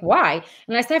home. They're like, "Why?"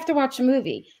 And I said I have to watch a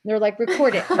movie. And they're like,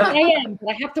 "Record it." I am, but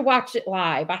I have to watch it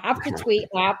live. I have to tweet.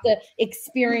 I have to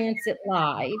experience it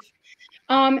live.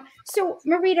 So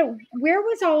Marita, where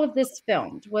was all of this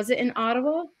filmed? Was it in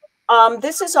Ottawa?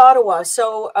 This is Ottawa.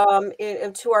 So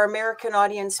to our American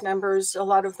audience members, a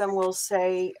lot of them will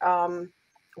say,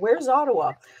 "Where's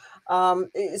Ottawa?"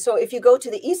 So if you go to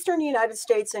the eastern United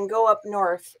States and go up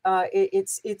north,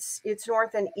 it's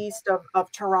north and east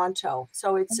of Toronto.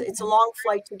 So it's a long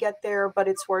flight to get there, but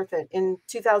it's worth it. In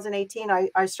 2018,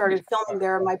 I started filming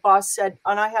there. My boss said,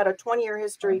 and I had a 20-year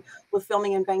history with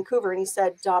filming in Vancouver, and he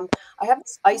said, I have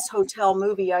this Ice Hotel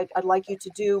movie I'd like you to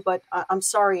do, but I'm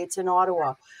sorry, it's in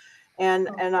Ottawa. And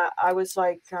I was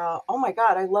like, oh my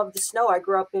God, I love the snow. I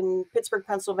grew up in Pittsburgh,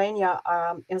 Pennsylvania,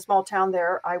 in a small town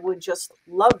there. I would just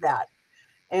love that.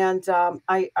 And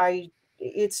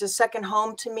it's a second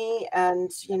home to me.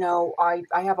 And, I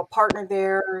have a partner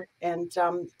there, and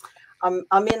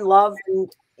I'm in love.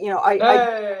 And,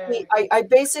 I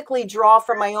basically draw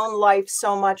from my own life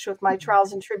so much with my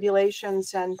trials and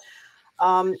tribulations. And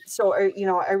so,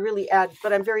 I really add,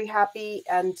 but I'm very happy.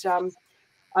 And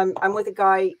I'm with a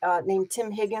guy named Tim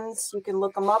Higgins. You can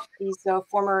look him up. He's a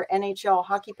former NHL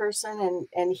hockey person,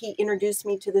 and he introduced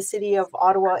me to the city of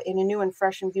Ottawa in a new and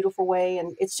fresh and beautiful way.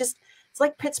 And it's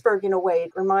like Pittsburgh in a way.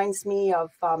 It reminds me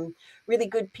of really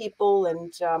good people,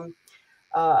 and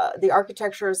the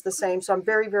architecture is the same. So I'm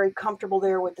very, very comfortable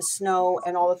there with the snow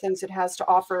and all the things it has to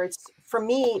offer. For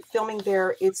me, filming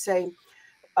there, it's a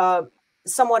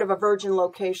somewhat of a virgin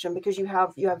location, because you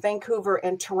have Vancouver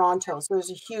and Toronto, so there's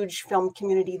a huge film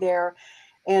community there,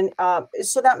 and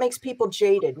so that makes people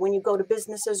jaded when you go to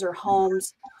businesses or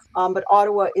homes, but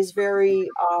Ottawa is very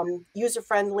user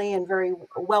friendly and very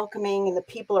welcoming, and the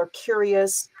people are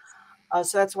curious,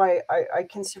 so that's why I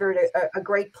consider it a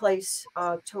great place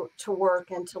to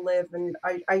work and to live, and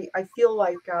I feel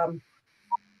like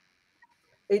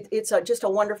it's just a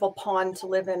wonderful pond to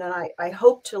live in, and I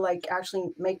hope to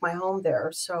actually make my home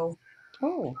there. So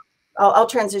I'll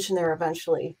transition there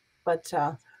eventually, but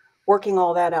working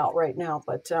all that out right now.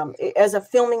 But as a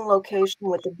filming location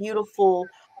with the beautiful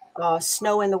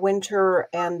snow in the winter,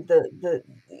 and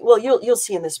well, you'll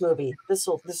see in this movie. This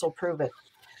will prove it.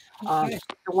 It's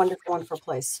a wonderful, wonderful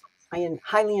place. I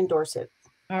highly endorse it.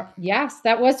 Yes,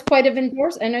 that was quite an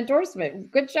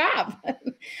endorsement. Good job.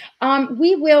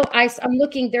 We will. I'm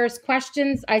looking. There's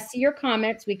questions. I see your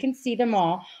comments. We can see them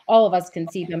all. All of us can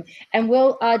see them, and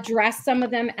we'll address some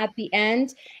of them at the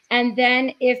end. And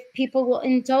then, if people will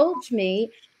indulge me,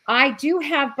 I do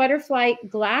have butterfly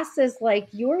glasses like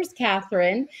yours,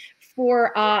 Kathryn,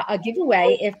 for a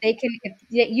giveaway. If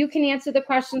you can answer the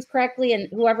questions correctly, and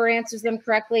whoever answers them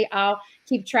correctly, I'll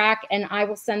keep track and I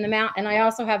will send them out. And I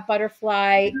also have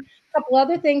butterfly, a couple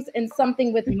other things, and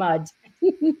something with mud.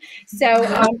 So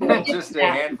just a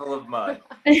handful of mud.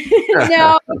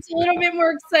 no, it's a little bit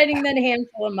more exciting than a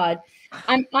handful of mud.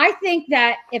 I think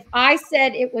that if I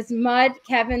said it was mud,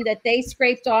 Kevin, that they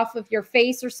scraped off of your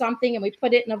face or something, and we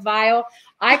put it in a vial,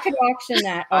 I could auction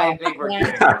that off. I think we're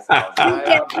kidding ourselves.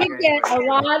 You get a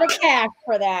lot of cash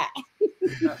for that.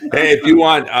 Hey, if you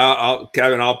want,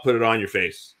 Kevin, I'll put it on your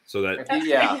face so that like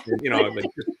just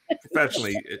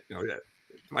professionally, it's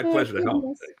my pleasure to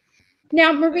help.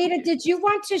 Now, Marita, did you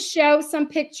want to show some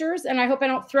pictures? And I hope I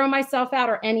don't throw myself out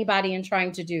or anybody in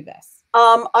trying to do this.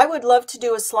 I would love to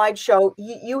do a slideshow.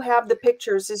 You have the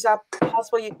pictures. Is that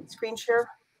possible? You can screen share?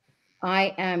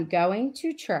 I am going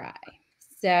to try.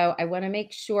 So I want to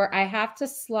make sure I have to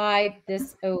slide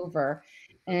this over,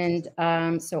 and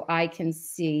so I can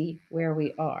see where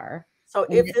we are. So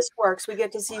if this works, we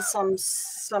get to see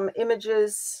some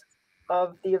images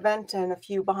of the event and a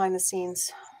few behind the scenes.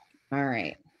 All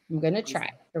right. I'm going to try.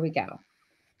 Here we go.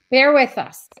 Bear with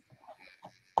us.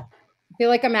 I feel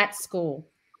like I'm at school.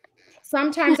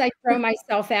 Sometimes I throw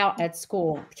myself out at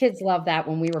school. Kids love that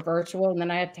when we were virtual, and then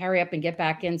I had to hurry up and get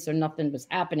back in so nothing was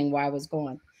happening while I was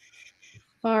gone.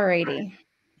 All righty.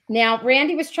 Now,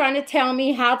 Randy was trying to tell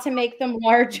me how to make them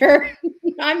larger.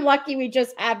 I'm lucky we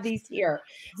just have these here.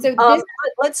 So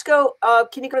let's go.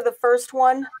 Can you go to the first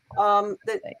one? All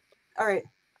right.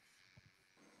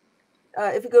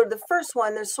 If you go to the first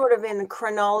one, they're sort of in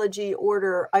chronology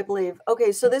order, I believe.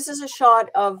 Okay, so this is a shot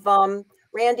of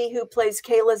Randy, who plays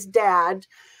Kayla's dad.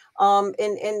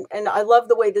 And I love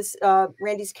the way this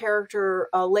Randy's character,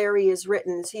 Larry, is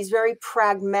written. He's very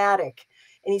pragmatic,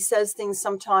 and he says things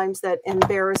sometimes that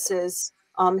embarrasses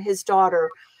his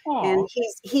daughter. Aww. And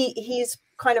he's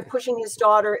kind of pushing his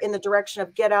daughter in the direction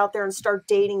of get out there and start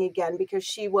dating again, because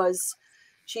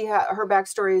her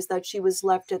backstory is that she was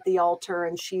left at the altar,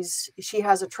 and she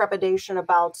has a trepidation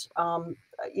about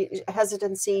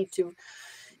hesitancy to,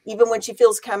 even when she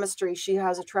feels chemistry, she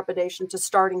has a trepidation to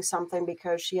starting something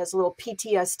because she has a little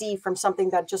PTSD from something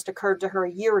that just occurred to her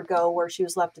a year ago where she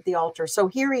was left at the altar. So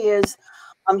here he is.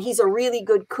 He's a really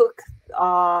good cook,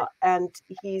 and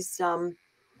he's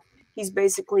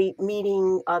basically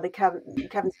meeting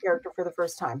Kevin's character for the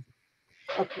first time.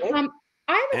 Okay.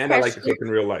 I like to cook in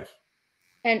real life.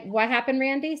 And what happened,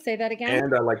 Randy? Say that again.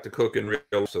 And I like to cook in real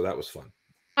life, so that was fun.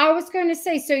 I was going to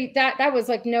say, so that was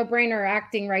like no-brainer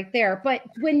acting right there. But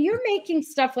when you're making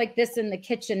stuff like this in the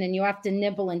kitchen and you have to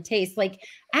nibble and taste, like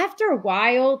after a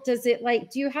while, do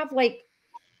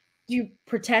you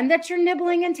pretend that you're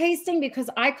nibbling and tasting? Because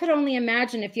I could only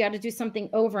imagine if you had to do something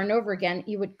over and over again,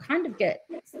 you would kind of get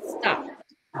stuck.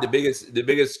 The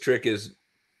biggest trick is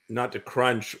not to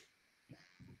crunch.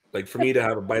 Like for me to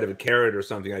have a bite of a carrot or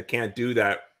something, I can't do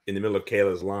that in the middle of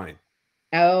Kayla's line.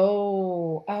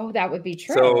 Oh, that would be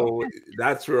true. So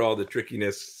that's where all the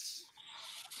trickiness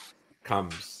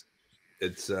comes.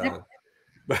 It's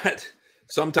but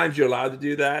sometimes you're allowed to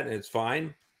do that and it's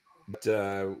fine.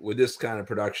 But with this kind of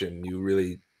production, you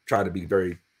really try to be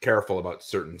very careful about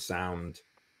certain sound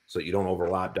so that you don't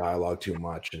overlap dialogue too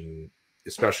much, and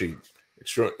especially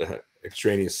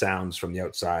extraneous sounds from the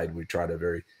outside. We try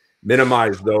to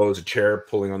minimize those, a chair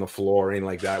pulling on the floor, anything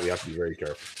like that. We have to be very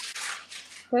careful.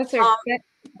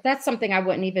 That's something I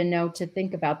wouldn't even know to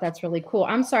think about. That's really cool.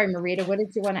 I'm sorry, Marita, what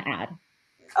did you want to add?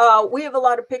 We have a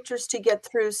lot of pictures to get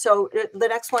through. So the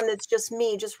next one is just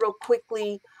me, just real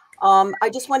quickly. I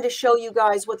just wanted to show you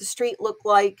guys what the street looked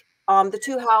like. The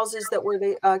two houses that were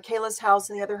Kayla's house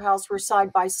and the other house were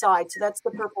side by side. So that's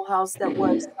the purple house that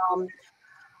was,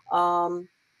 Kathryn,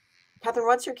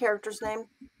 what's your character's name?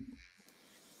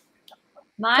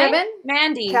 Kevin?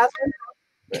 Mandy. Kathryn?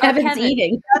 Kevin's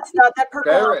eating. That's not that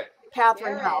purple house,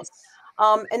 Kathryn house.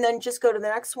 And then just go to the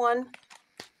next one.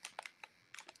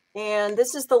 And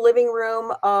this is the living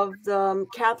room of the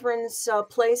Kathryn's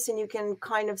place, and you can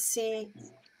kind of see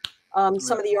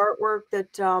some of the artwork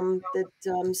that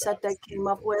Set Deck came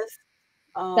up with.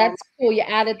 That's cool. You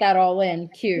added that all in.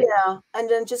 Cute. Yeah, and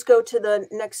then just go to the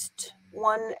next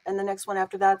one, and the next one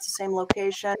after that. It's the same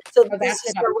location. So this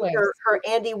is her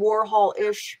Andy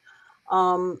Warhol-ish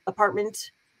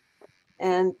apartment.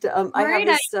 And I have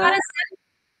this. So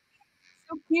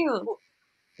cute.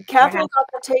 Kathryn got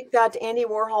to take that Andy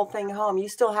Warhol thing home. You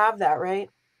still have that, right?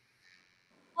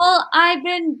 Well, I've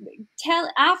been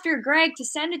after Greg to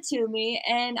send it to me,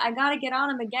 and I got to get on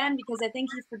him again because I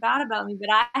think he forgot about me. But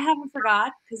I haven't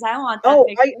forgot because I want that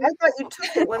picture. I thought you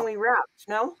took it when we wrapped.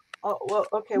 No? Oh, well,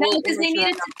 okay. No, because they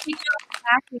needed to take out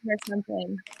packing or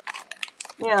something.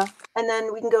 Yeah, and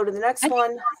then we can go to the next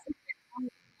one.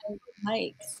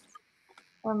 Mike.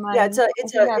 Or mine. Yeah, it's a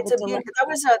deluxe.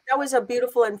 that was a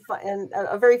beautiful and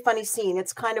a very funny scene.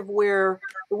 It's kind of where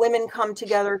the women come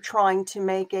together trying to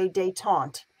make a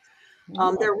détente.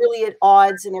 They're really at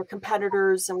odds and they're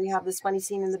competitors, and we have this funny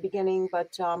scene in the beginning,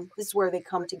 but this is where they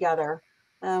come together.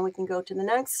 We can go to the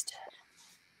next.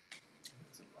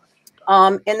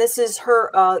 And this is her.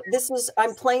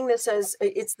 I'm playing this as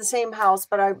it's the same house,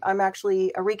 but I'm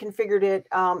actually reconfigured it.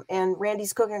 And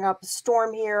Randy's cooking up a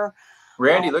storm here.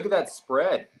 Randy, look at that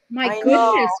spread. My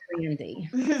goodness, Randy.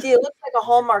 See, it looks like a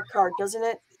Hallmark card, doesn't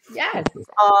it? Yes.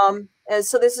 And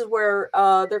so this is where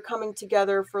they're coming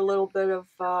together for a little bit of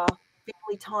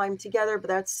family time together. But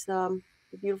that's the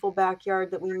beautiful backyard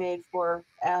that we made for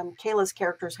Kayla's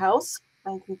character's house.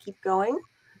 I can keep going.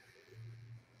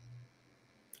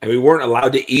 And we weren't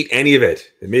allowed to eat any of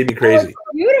it. It made me crazy.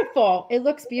 Oh, beautiful. It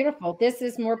looks beautiful. This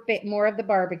is more of the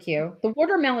barbecue. The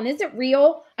watermelon, is it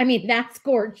real? I mean, that's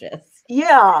gorgeous.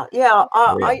 Yeah.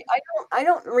 I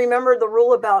don't remember the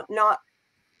rule about not.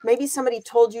 Maybe somebody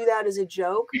told you that as a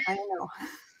joke. I don't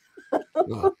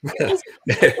know.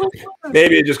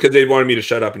 Maybe just because they wanted me to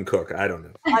shut up and cook. I don't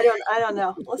know. I don't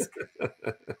know. Let's.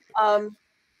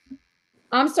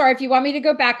 I'm sorry. If you want me to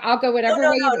go back, I'll go whatever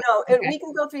way you want. No. Okay. We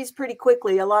can go through these pretty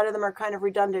quickly. A lot of them are kind of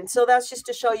redundant. So that's just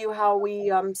to show you how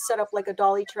we set up like a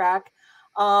dolly track.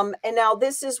 And now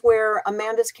this is where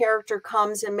Amanda's character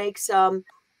comes and makes a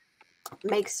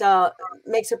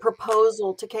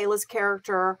proposal to Kayla's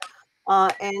character.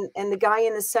 And the guy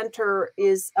in the center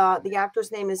is the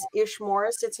actor's name is Ish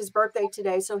Morris. It's his birthday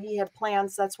today, so he had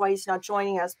plans. That's why he's not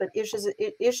joining us. But Ish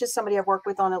is somebody I've worked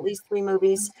with on at least 3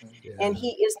 movies, and he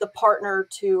is the partner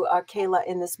to Kayla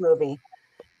in this movie.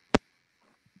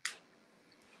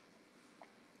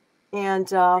 And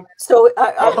so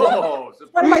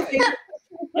one of my favorite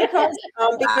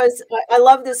because I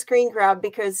love this screen grab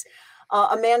because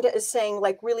Amanda is saying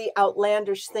like really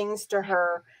outlandish things to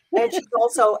her. And she's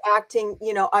also acting,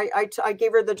 you know, I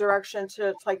gave her the direction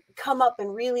to like come up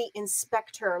and really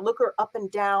inspect her, look her up and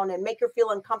down and make her feel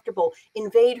uncomfortable,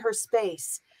 invade her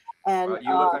space. And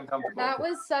you look uncomfortable. That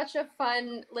was such a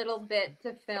fun little bit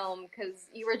to film because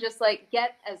you were just like,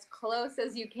 get as close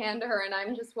as you can to her. And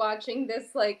I'm just watching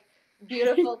this like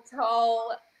beautiful,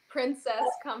 tall princess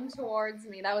come towards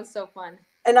me. That was so fun.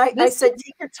 And I said,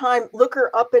 take your time, look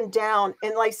her up and down.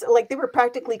 And like they were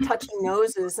practically touching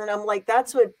noses. And I'm like,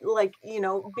 that's what, like, you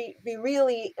know, be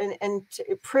really and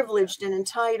privileged and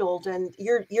entitled. And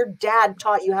your dad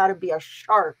taught you how to be a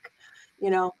shark,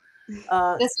 you know.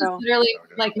 This was literally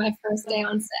like my first day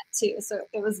on set too. So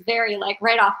it was very like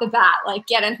right off the bat, like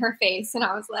get in her face. And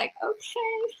I was like,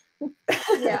 okay.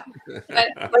 Yeah.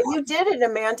 But you did it,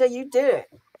 Amanda. You did it.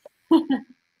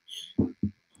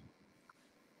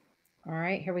 All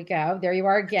right, here we go. There you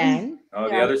are again. Oh,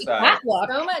 the other side.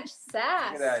 So much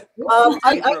sass.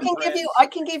 I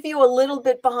can give you a little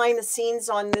bit behind the scenes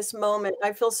on this moment.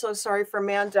 I feel so sorry for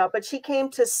Amanda, but she came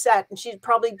to set and she'd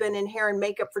probably been in hair and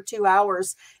makeup for 2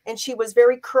 hours, and she was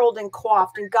very curled and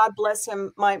coiffed. And God bless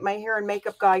him, my hair and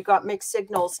makeup guy got mixed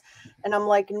signals, and I'm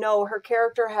like, no, her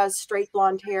character has straight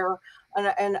blonde hair.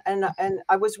 And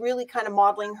I was really kind of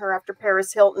modeling her after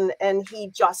Paris Hilton, and he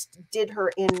just did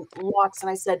her in locks. And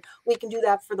I said, we can do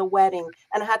that for the wedding.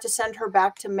 And I had to send her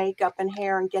back to makeup and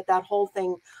hair and get that whole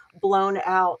thing blown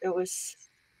out. It was,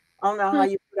 I don't know how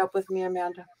you put up with me,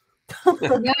 Amanda.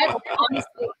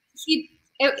 Honestly, he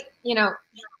did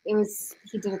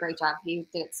a great job. He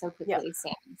did it so quickly,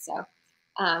 Sam. So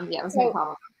it was no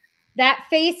problem. That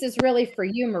face is really for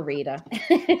you, Marita.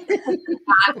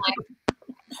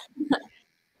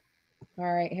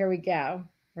 All right, here we go.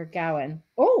 We're going.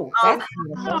 Oh, that's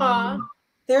beautiful.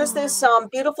 There's this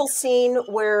beautiful scene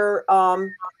where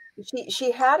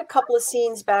she had a couple of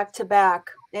scenes back to back,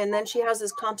 and then she has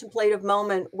this contemplative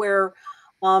moment where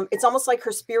it's almost like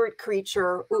her spirit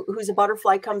creature, who's a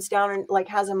butterfly, comes down and like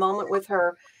has a moment with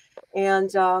her.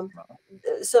 And so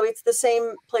it's the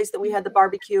same place that we had the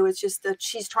barbecue. It's just that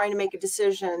she's trying to make a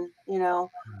decision, you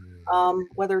know,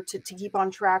 whether to keep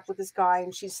on track with this guy,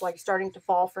 and she's like starting to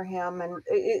fall for him. And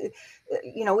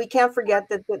you know, we can't forget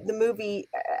that the movie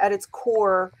at its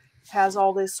core has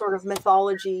all this sort of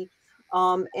mythology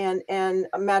and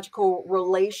magical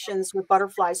relations with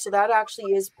butterflies. So that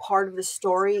actually is part of the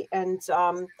story. And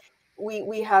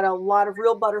we had a lot of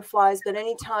real butterflies, but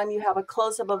anytime you have a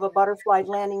close-up of a butterfly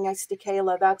landing next to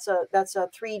Kayla, that's a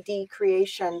 3D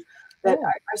creation that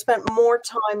I spent more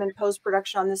time in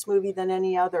post-production on this movie than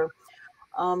any other.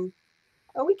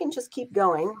 We can just keep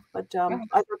going, but I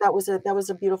thought that was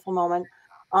a beautiful moment.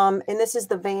 And this is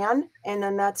the van, and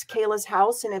then that's Kayla's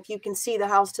house. And if you can see, the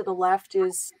house to the left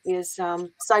is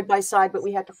side by side, but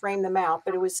we had to frame them out.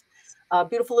 But it was a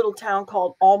beautiful little town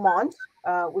called Almont,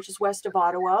 which is west of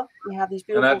Ottawa. We have these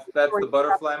beautiful. And that's the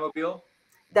butterfly mobile.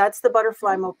 That's the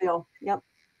butterfly mobile. Yep.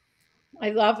 I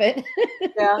love it.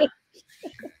 Yeah.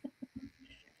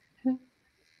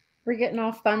 We're getting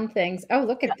all fun things. Oh,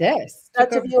 look at this.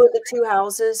 That's a view of the two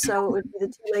houses. So it would be the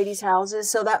two ladies'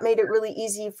 houses. So that made it really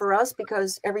easy for us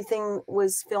because everything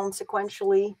was filmed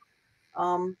sequentially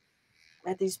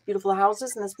at these beautiful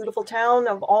houses in this beautiful town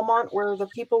of Almont, where the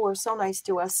people were so nice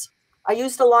to us. I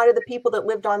used a lot of the people that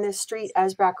lived on this street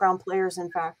as background players,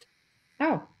 in fact.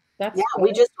 Oh, that's yeah. cool.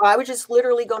 I would just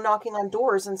literally go knocking on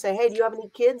doors and say, hey, do you have any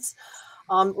kids?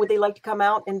 Would they like to come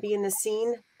out and be in the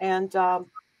scene? And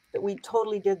we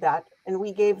totally did that. And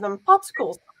we gave them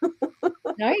popsicles.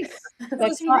 Nice.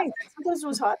 That's nice. Sometimes it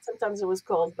was hot, sometimes it was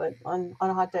cold, but on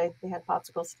a hot day, they had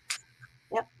popsicles.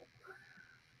 Yep.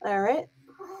 All right.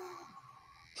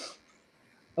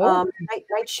 Oh.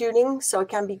 Night shooting, so it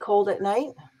can be cold at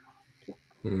night.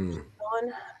 And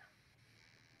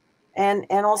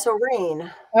also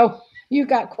rain. Oh, you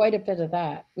got quite a bit of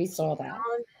that. We saw that.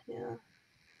 Yeah.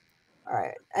 All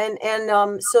right, and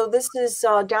so this is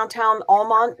downtown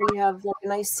Almont. We have like a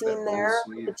nice scene there,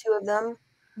 the two of them.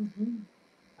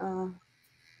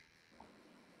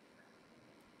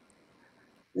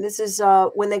 This is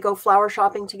when they go flower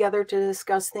shopping together to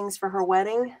discuss things for her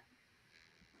wedding.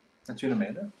 That's you and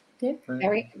Amanda? Yeah.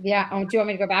 Yeah. Oh, do you want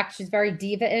me to go back? She's very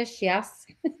diva-ish. Yes.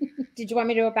 Did you want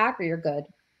me to go back, or you're good?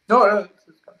 No.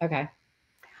 Okay.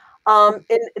 And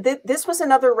this was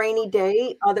another rainy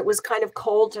day that was kind of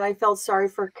cold, and I felt sorry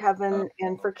for Kevin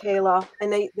and for Kayla,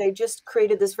 and they just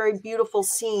created this very beautiful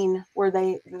scene where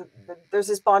there's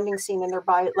this bonding scene, and they're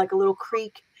by like a little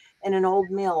creek and an old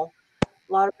mill.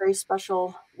 A lot of very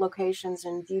special locations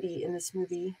and beauty in this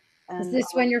movie. And, is this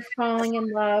when you're falling in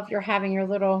love? You're having your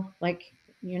little, like,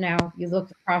 you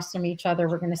look across from each other.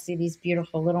 We're going to see these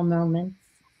beautiful little moments.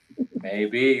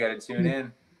 Maybe you got to tune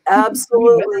in.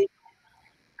 Absolutely.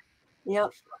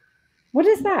 Yep. What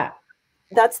is that?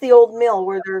 That's the old mill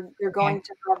where they're going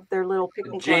to have their little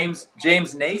picnic. James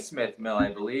Naismith Mill,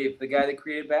 I believe, the guy that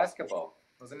created basketball.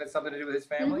 Wasn't it something to do with his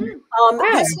family?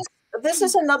 This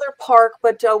is another park,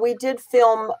 but we did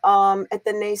film at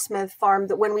the Naismith farm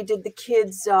that when we did the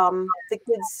kids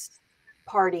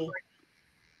party.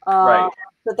 Right.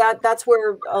 But that's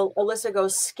where Alyssa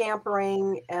goes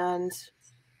scampering, and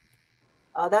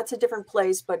that's a different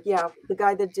place. But yeah, the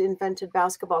guy that invented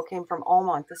basketball came from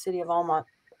Almont, the city of Almont.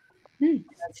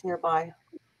 That's nearby.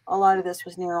 A lot of this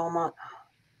was near Almont.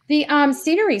 The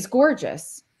scenery is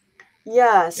gorgeous.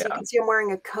 Yes, you can see I'm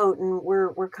wearing a coat, and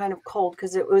we're kind of cold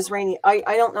because it was rainy. I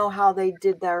don't know how they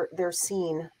did their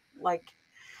scene. Like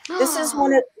this is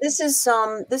one of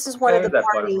the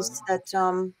parties that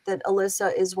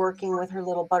Alyssa is working with her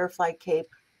little butterfly cape.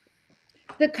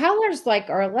 The colors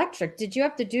are electric. Did you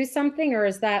have to do something, or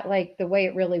is that like the way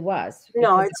it really was?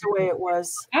 No, it's the way it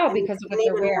was. Oh, because of what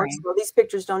they're wearing. These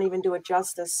pictures don't even do it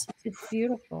justice. It's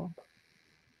beautiful.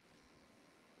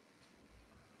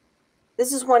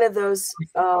 This is one of those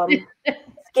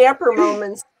scamper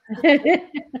moments.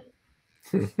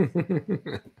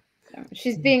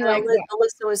 She's being like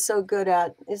Alyssa was so good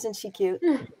at, isn't she cute?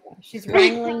 She's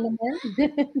wrangling them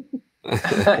in.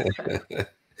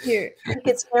 Cute. You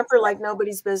could scamper like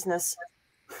nobody's business.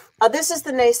 This is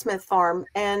the Naismith farm,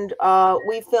 and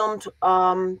we filmed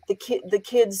the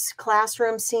kids'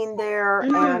 classroom scene there,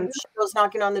 and she was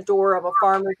knocking on the door of a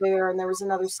farmer there, and there was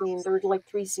another scene. There were like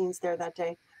 3 scenes there that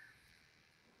day.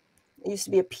 It used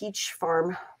to be a peach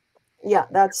farm. Yeah,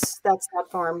 that's that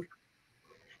farm.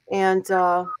 And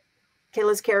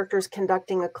Kayla's character is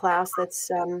conducting a class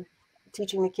that's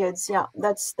teaching the kids. Yeah,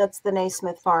 that's the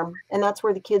Naismith farm, and that's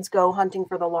where the kids go hunting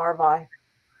for the larvae.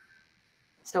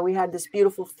 So we had this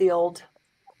beautiful field.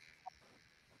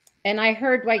 And I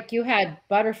heard you had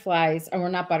butterflies, or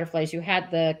not butterflies, you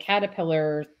had the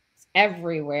caterpillars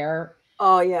everywhere.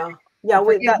 Oh yeah. Yeah,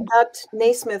 that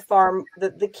Naismith farm,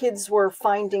 the kids were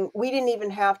finding, we didn't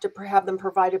even have to have them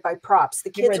provided by props.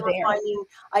 The kids were finding,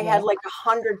 I had like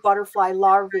 100 butterfly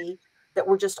larvae that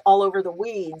were just all over the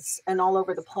weeds and all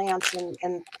over the plants. And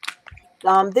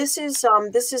this is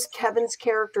Kevin's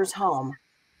character's home.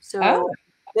 So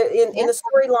in the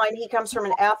storyline, he comes from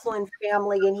an affluent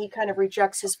family, and he kind of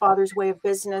rejects his father's way of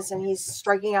business, and he's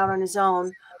striking out on his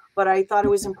own. But I thought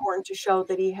it was important to show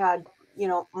that he had,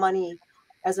 money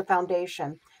as a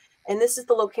foundation. And this is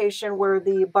the location where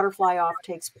the butterfly off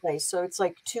takes place. So it's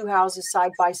like 2 houses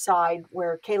side by side,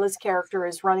 where Kayla's character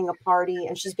is running a party,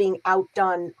 and she's being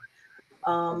outdone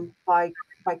by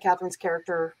Kathryn's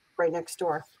character right next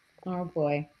door. Oh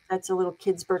boy. That's a little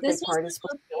kid's birthday party. This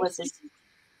was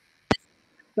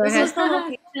the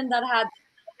location that had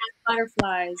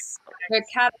butterflies. They're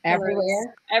caterpillars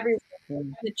everywhere.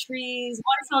 The trees.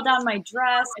 One fell down my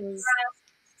dress. It was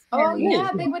Oh scary.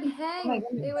 yeah, they would Oh my hang.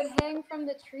 goodness. They would hang from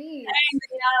the trees.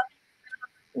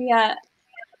 Yeah.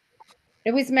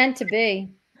 It was meant to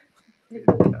be.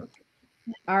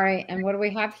 All right, and what do we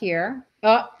have here?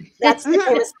 Oh, That's the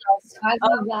famous dress. I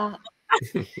love that.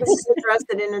 This is the dress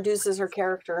that introduces her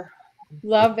character.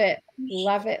 love it,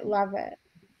 love it, love it.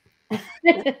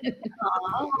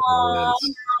 Aww.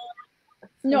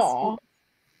 No,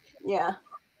 Yeah.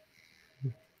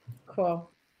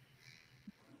 cool.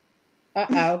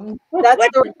 Uh-oh. That's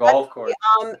the Golf course.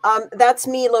 that's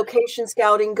me location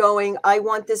scouting going, I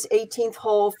want this 18th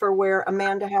hole for where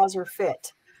Amanda has her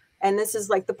fit. And this is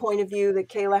like the point of view that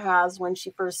Kayla has when she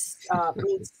first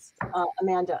meets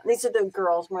Amanda. These are the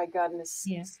girls, my goodness.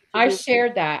 Yeah. I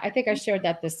shared that. I think I shared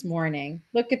that this morning.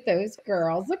 Look at those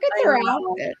girls. Look at their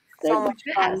outfits. They're So much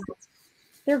fun. best.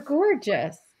 They're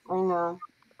gorgeous. I know.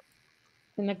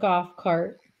 In the golf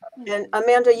cart. And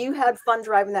Amanda, you had fun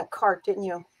driving that cart, didn't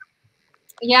you?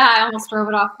 Yeah, I almost drove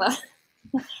it off the.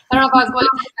 I don't know if I was going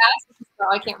too fast. So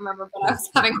I can't remember, but I was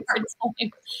having a hard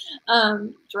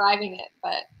time driving it.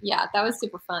 But yeah, that was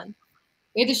super fun.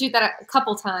 We had to shoot that a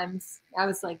couple times. I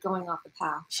was like going off the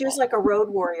path. She was like a road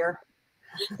warrior.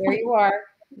 There you are.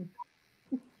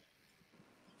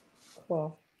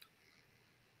 Cool.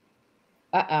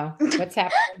 Uh-oh. What's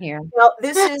happening here? Well,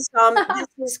 this is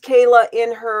Kayla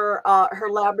in her her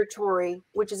laboratory,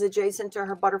 which is adjacent to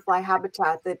her butterfly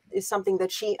habitat. That is something that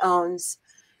she owns,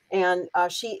 and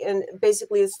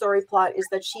basically the story plot is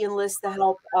that she enlists the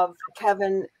help of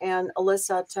Kevin and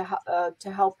Alyssa to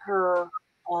help her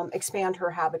expand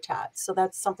her habitat. So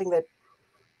that's something that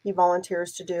he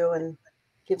volunteers to do and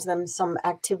gives them some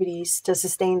activities to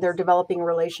sustain their developing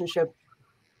relationship.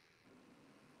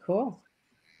 Cool.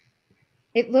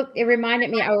 It reminded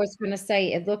me, I was going to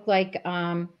say, it looked like,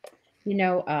 you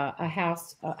know, a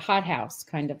house, a hot house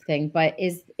kind of thing, but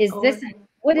is this,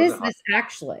 what is this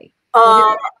actually?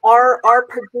 Our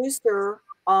producer,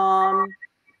 Andrew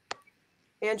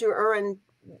Urin,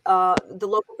 the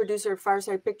local producer of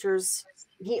Fireside Pictures,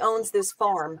 he owns this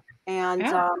farm, and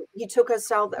he took us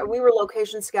out. We were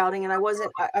location scouting, and I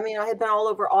mean, I had been all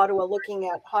over Ottawa looking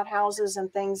at hot houses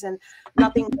and things, and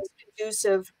nothing was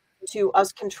conducive to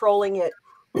us controlling it.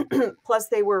 Plus,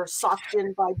 they were socked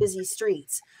in by busy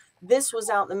streets. This was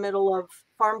out in the middle of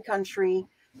farm country,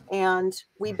 and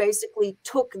we basically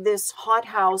took this hot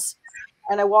house,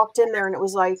 and I walked in there, and it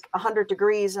was like 100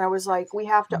 degrees, and I was like, we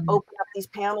have to open up these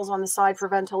panels on the side for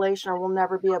ventilation, or we'll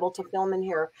never be able to film in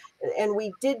here. And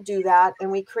we did do that,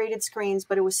 and we created screens,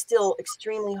 but it was still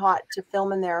extremely hot to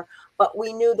film in there. But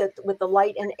we knew that with the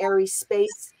light and airy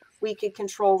space, we could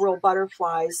control real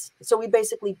butterflies. So we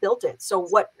basically built it. So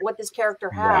what this character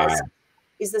has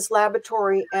is this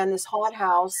laboratory and this hot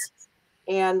house,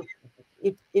 and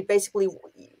it basically,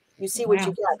 you see what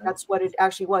you get. That's what it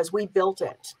actually was. We built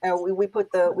it. We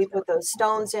put the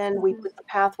stones in, we put the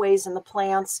pathways and the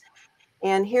plants.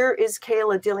 And here is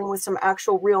Kayla dealing with some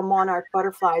actual real monarch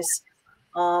butterflies.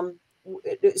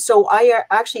 So I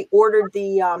actually ordered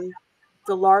the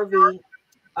larvae.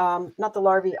 Not the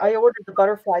larvae. I ordered the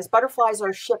butterflies. Butterflies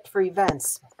are shipped for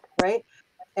events, right?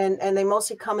 And they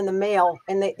mostly come in the mail,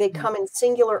 and they come in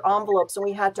singular envelopes, and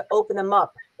we had to open them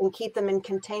up and keep them in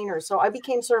containers. So I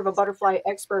became sort of a butterfly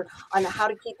expert on how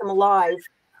to keep them alive.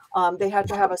 They had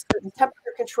to have a certain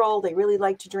temperature control. They really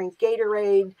like to drink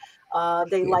Gatorade.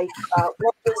 They like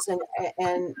roses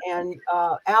and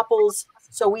apples.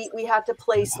 So we had to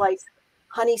place like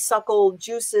honeysuckle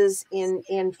juices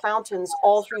in fountains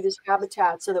all through this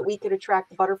habitat so that we could attract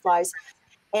the butterflies.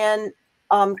 And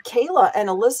Kayla and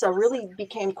Alyssa really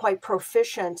became quite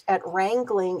proficient at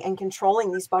wrangling and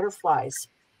controlling these butterflies.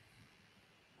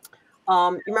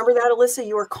 Remember that, Alyssa?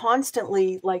 You were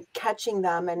constantly like catching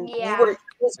them, and it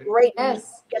was great.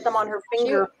 Yes. Get them on her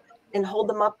finger and hold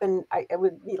them up, and I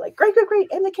would be like, great,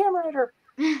 aim the camera at her.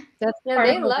 That's Yeah,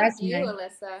 they loved you,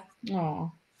 Alyssa.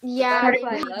 Oh. Yeah, Part they of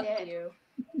I did. loved you.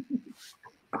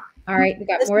 All right, we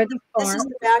got more of the farm. This is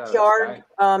the backyard.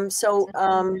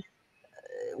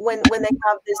 When they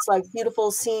have this like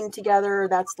beautiful scene together,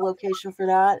 that's the location for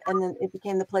that, and then it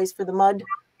became the place for the mud.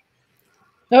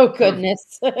 Oh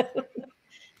goodness.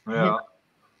 Yeah.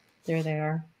 There they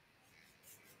are.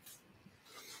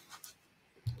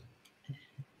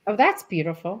 Oh, that's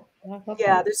beautiful.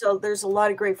 Yeah, there's a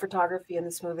lot of great photography in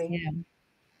this movie. Yeah.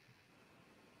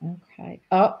 Okay.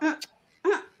 Oh.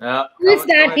 Yeah. Who's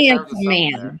that handsome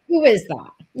man? Who is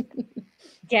that?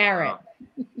 Garrett.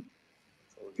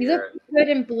 You look good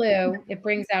in blue. It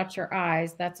brings out your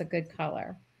eyes. That's a good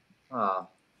color. Oh.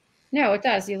 No, it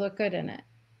does. You look good in it.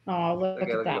 Oh, look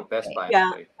at that. Best Buy.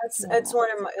 Yeah, it's one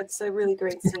of my. It's a really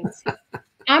great scene.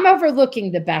 I'm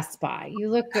overlooking the Best Buy. You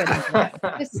look good.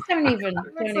 Just don't even.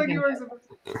 Looks like you were.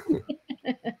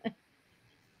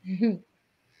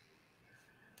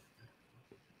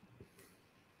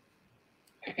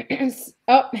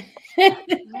 Oh,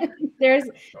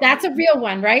 that's a real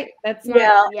one, right? That's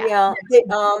not. Yeah.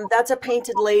 That's a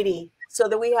painted lady. So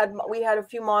that we had a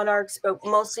few monarchs, but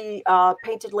mostly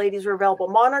painted ladies were available.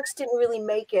 Monarchs didn't really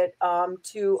make it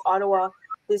to Ottawa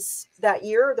that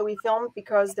year that we filmed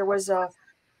because there was a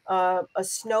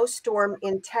snowstorm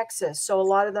in Texas. So a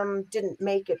lot of them didn't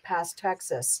make it past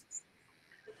Texas.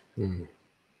 Hmm.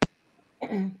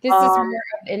 This is more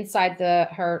inside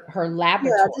her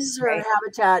laboratory. Yeah, this is her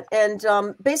habitat. And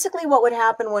basically what would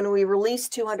happen when we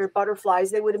released 200 butterflies,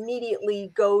 they would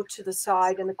immediately go to the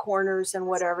side and the corners and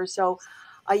whatever. So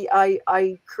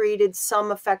I created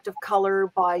some effect of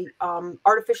color by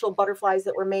artificial butterflies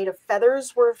that were made of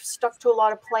feathers were stuck to a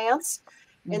lot of plants.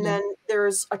 Mm-hmm. And then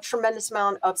there's a tremendous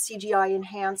amount of CGI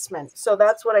enhancement. So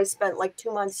that's what I spent like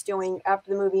 2 months doing after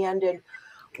the movie ended,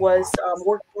 was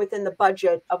working within the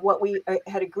budget of what we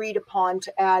had agreed upon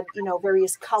to add,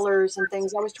 various colors and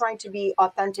things. I was trying to be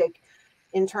authentic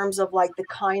in terms of like the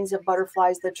kinds of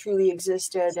butterflies that truly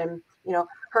existed. And,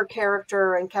 her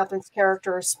character and Kathryn's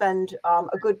character spend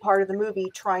a good part of the movie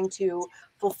trying to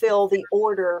fulfill the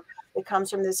order that comes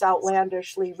from this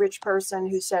outlandishly rich person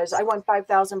who says, I want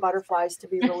 5,000 butterflies to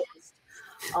be released.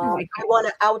 I want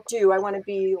to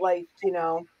be like,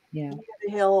 the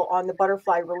hill on the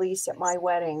butterfly release at my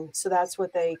wedding. So that's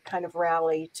what they kind of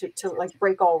rally to like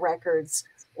break all records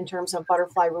in terms of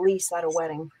butterfly release at a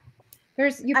wedding.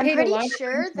 I'm pretty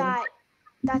sure that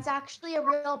that's actually a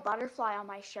real butterfly on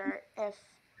my shirt. If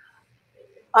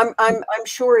I'm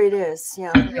sure it is.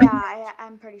 Yeah. Yeah,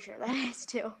 I'm pretty sure that is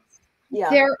too. Yeah.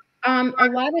 There a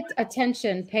lot of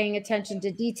paying attention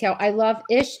to detail. I love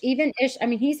Ish. Even Ish, I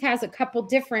mean, he has a couple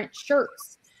different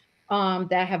shirts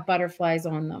that have butterflies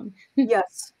on them.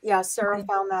 Yes. Yeah. Sarah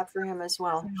found that for him as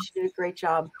well. She did a great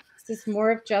job. This is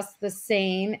more of just the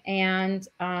same. And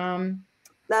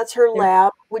that's her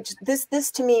lab, which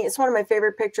this to me, it's one of my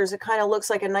favorite pictures. It kind of looks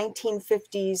like a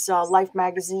 1950s Life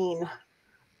magazine.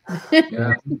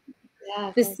 Yeah.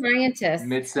 The scientist.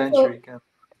 Mid-century. So,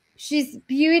 she's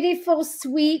beautiful,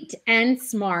 sweet, and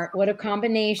smart. What a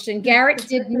combination. Garrett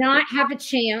did not have a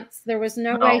chance. There was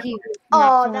no way he was.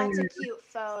 Oh, that's a cute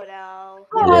photo.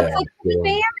 Oh, it's like a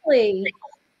family.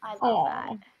 I love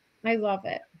that. I love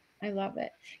it. I love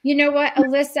it. You know what,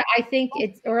 Alyssa? I think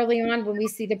it's early on when we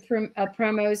see the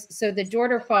promos. So the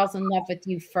daughter falls in love with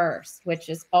you first, which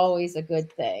is always a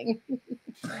good thing.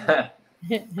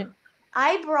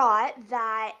 I brought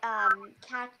that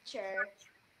catcher.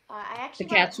 I actually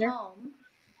brought it home.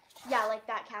 Yeah, like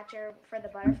that catcher for the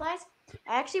butterflies.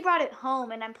 I actually brought it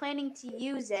home, and I'm planning to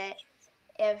use it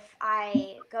if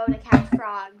I go to catch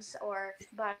frogs or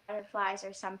butterflies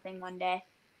or something one day.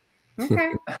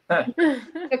 Okay.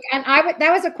 Look, and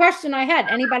that was a question I had.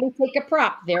 Anybody take a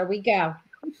prop? There we go.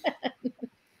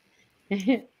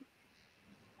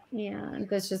 Yeah,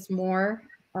 there's just more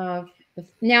of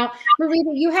now,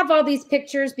 Marita, you have all these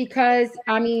pictures because,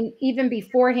 I mean, even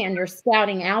beforehand, you're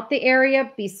scouting out the area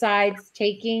besides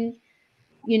taking,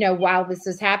 while this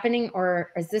is happening,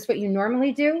 or is this what you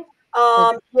normally do?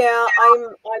 Yeah,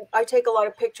 I take a lot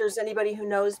of pictures. Anybody who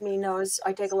knows me knows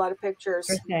I take a lot of pictures.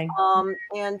 Okay.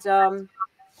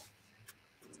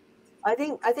 I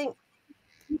think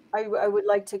I would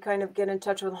like to kind of get in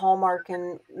touch with Hallmark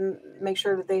and make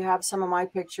sure that they have some of my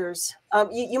pictures.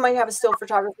 You might have a still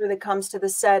photographer that comes to the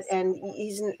set, and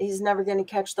he's never going to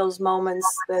catch those moments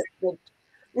that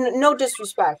no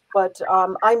disrespect, but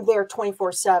I'm there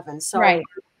 24/7. So right.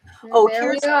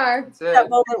 Here's that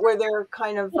moment where they're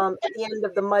kind of at the end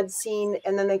of the mud scene,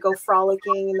 and then they go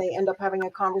frolicking, and they end up having a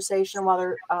conversation while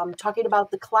they're talking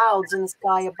about the clouds in the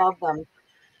sky above them.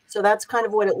 So that's kind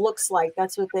of what it looks like.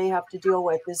 That's what they have to deal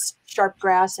with, is sharp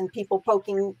grass and people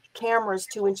poking cameras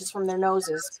 2 inches from their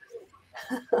noses.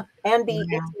 And be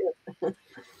intimate.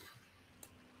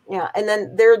 Yeah, and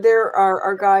then there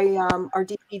our guy, our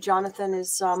DP Jonathan,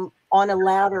 is on a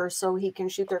ladder so he can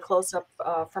shoot their close-up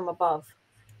from above.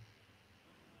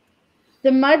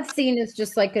 The mud scene is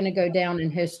just like going to go down in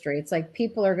history. It's like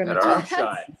people are going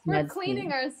to. We're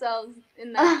cleaning ourselves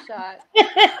in that shot.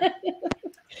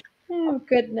 Oh,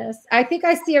 goodness. I think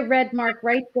I see a red mark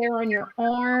right there on your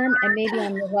arm and maybe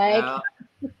on your leg,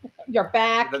 your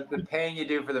back. The pain you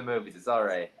do for the movies, it's all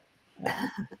right. All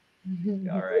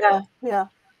right. Yeah, yeah.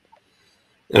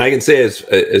 And I can say,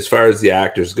 as far as the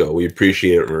actors go, we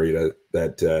appreciate it, Marita,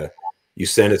 that you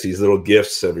send us these little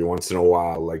gifts every once in a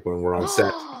while, like when we're on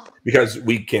set. because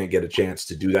we can't get a chance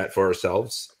to do that for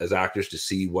ourselves as actors to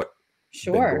see what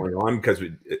been going on, because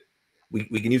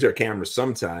we can use our cameras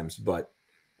sometimes, but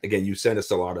again, you send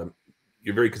us a lot of,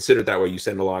 you're very considerate that way. You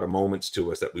send a lot of moments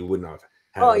to us that we wouldn't have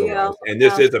had otherwise. And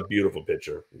this is a beautiful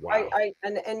picture. Wow.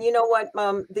 And you know what,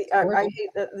 I hate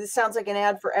this sounds like an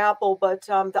ad for Apple, but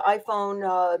the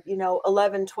iPhone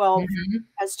 11, 12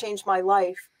 has changed my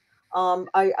life.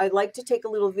 I like to take a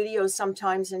little video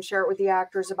sometimes and share it with the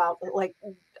actors about, like,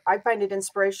 I find it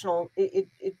inspirational. It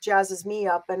jazzes me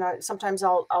up, and sometimes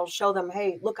I'll show them,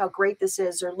 hey, look how great this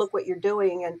is, or look what you're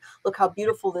doing, and look how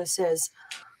beautiful this is.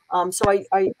 So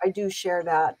I do share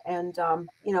that, and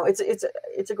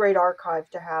it's a great archive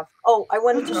to have. Oh, I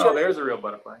wanted to show. There's a real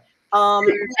butterfly.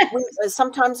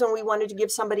 Sometimes when we wanted to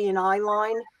give somebody an eye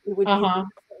line, we would use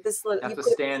this little. That's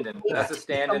a stand-in. That's a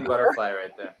stand-in butterfly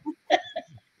right there.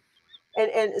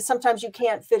 And sometimes you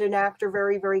can't fit an actor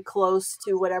very, very close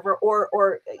to whatever, or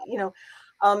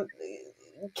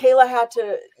Kayla had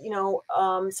to,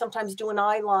 sometimes do an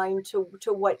eye line to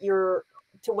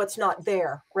what's not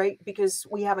there, right? Because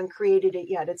we haven't created it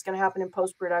yet. It's going to happen in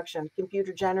post-production,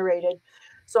 computer generated.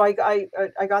 So I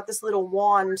got this little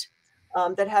wand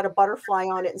that had a butterfly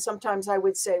on it, and sometimes I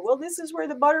would say, well, this is where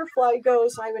the butterfly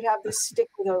goes. I would have this stick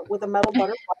with a metal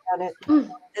butterfly on it.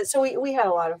 And so we had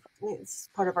a lot of, it's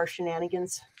part of our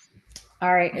shenanigans.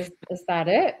 All right, is that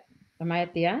it? Am I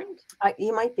at the end?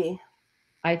 You might be.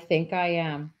 I think I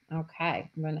am. Okay,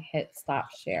 I'm going to hit stop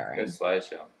sharing. Good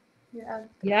slideshow. Yeah.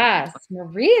 Yes,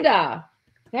 Marita.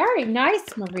 Very nice,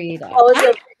 Marita. Well,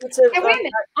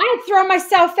 I throw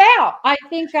myself out. I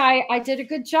think I did a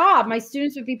good job. My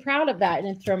students would be proud of that,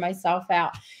 and throw myself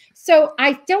out. So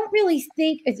I don't really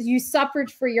think you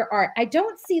suffered for your art. I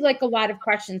don't see like a lot of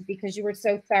questions because you were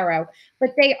so thorough, but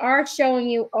they are showing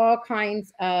you all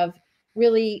kinds of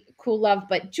really cool love.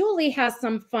 But Julie has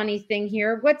some funny thing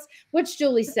here. What's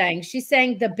Julie saying? She's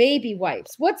saying the baby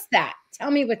wipes. What's that? Tell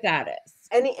me what that is.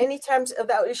 Anytime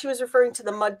that she was referring to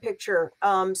the mud picture.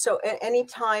 So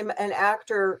anytime an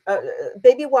actor,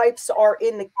 baby wipes are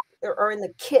in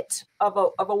the kit of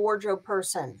a wardrobe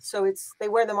person. So they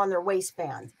wear them on their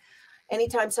waistband.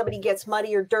 Anytime somebody gets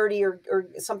muddy or dirty or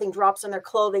something drops on their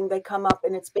clothing, they come up,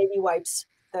 and it's baby wipes.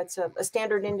 That's a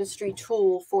standard industry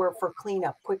tool for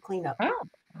cleanup, quick cleanup. Oh.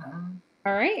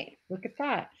 All right, look at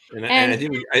that. And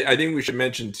I think we should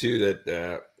mention too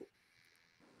that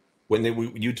when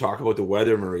you talk about the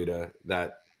weather, Marita,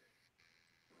 that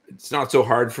it's not so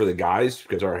hard for the guys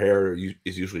because our hair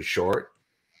is usually short,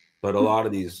 but a lot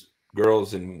of these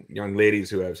girls and young ladies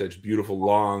who have such beautiful,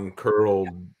 long, curled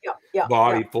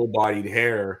full-bodied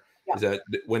hair, is that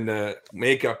when the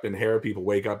makeup and hair people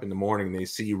wake up in the morning, they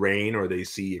see rain or they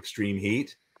see extreme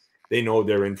heat, they know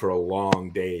they're in for a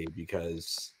long day,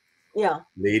 because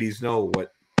ladies know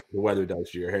what the weather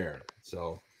does to your hair.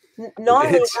 So not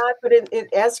only that, but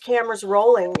as cameras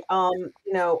rolling,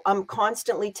 I'm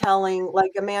constantly telling,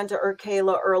 like, Amanda or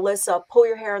Kayla or Alyssa, pull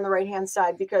your hair on the right hand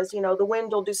side, because the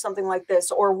wind will do something like this,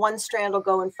 or one strand will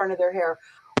go in front of their hair,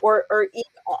 or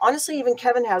honestly, even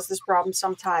Kevin has this problem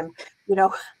sometime.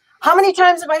 How many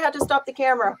times have I had to stop the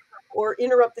camera or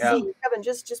interrupt the scene? Kevin,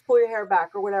 just pull your hair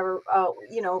back or whatever,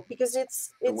 because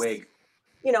it's the wig.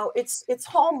 It's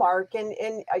Hallmark, and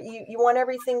you want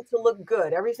everything to look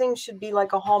good. Everything should be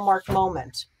like a Hallmark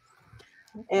moment.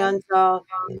 And what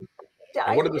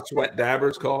are the sweat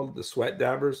dabbers called? The sweat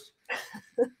dabbers?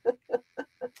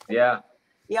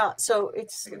 Yeah, so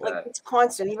it's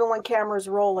constant. Even when camera's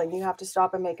rolling, you have to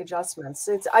stop and make adjustments.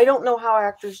 I don't know how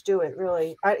actors do it,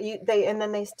 really.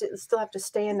 They still have to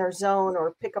stay in their zone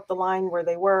or pick up the line where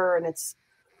they were, and it's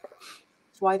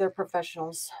why they're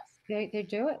professionals. They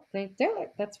do it. They do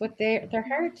it. That's what they're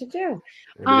hired to do.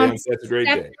 That's a great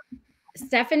day.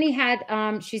 Stephanie had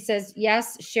she says,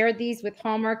 yes, share these with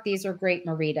Hallmark. These are great,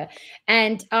 Marita.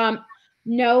 And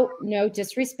no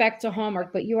disrespect to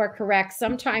Hallmark, but you are correct.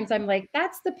 Sometimes I'm like,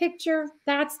 that's the picture.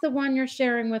 That's the one you're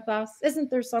sharing with us.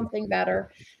 Isn't there something better?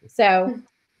 So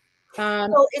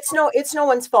well, it's no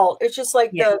one's fault. It's just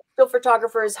like the still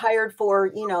photographer is hired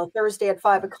for, Thursday at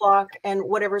 5 o'clock, and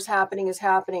whatever's happening is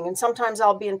happening. And sometimes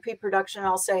I'll be in pre-production and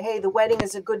I'll say, hey, the wedding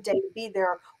is a good day to be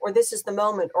there, or this is the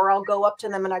moment, or I'll go up to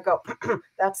them and I go,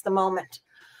 that's the moment.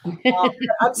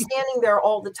 I'm standing there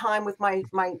all the time with my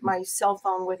cell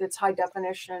phone with its high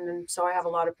definition, and so I have a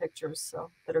lot of pictures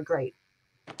that are great.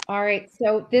 All right,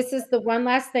 so this is the one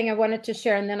last thing I wanted to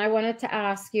share, and then I wanted to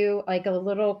ask you like a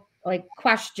little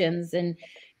questions, and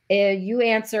you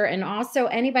answer, and also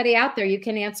anybody out there, you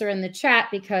can answer in the chat,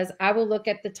 because I will look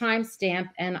at the timestamp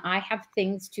and I have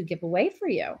things to give away for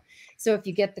you. So if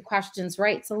you get the questions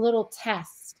right, it's a little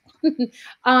test.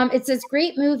 It says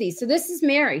great movie. So this is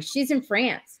Mary. She's in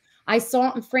France. I saw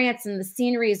it in France, and the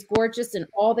scenery is gorgeous, and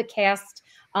all the cast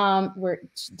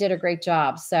did a great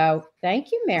job. So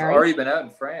thank you, Mary. It's already been out in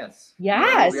France.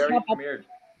 Yes. We already premiered.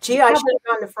 Gee, I should have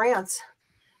gone to France.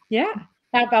 Yeah.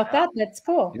 How about that? That's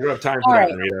cool. You don't have time for that,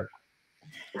 Marita.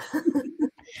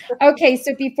 Okay,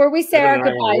 so before we say our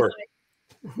goodbyes,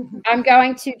 I'm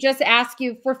going to just ask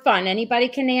you for fun. Anybody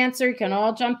can answer. You can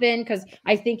all jump in because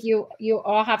I think you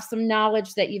all have some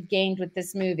knowledge that you've gained with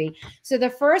this movie. So the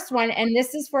first one, and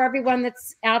this is for everyone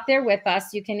that's out there with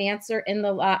us, you can answer in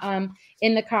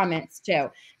the comments too.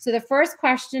 So the first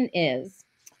question is,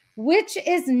 which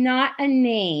is not a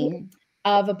name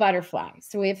of a butterfly?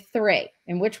 So we have 3,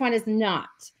 and which one is not?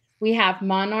 We have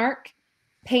Monarch,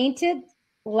 Painted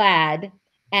Lad,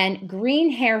 and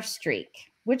Green Hair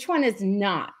Streak. Which one is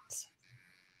not?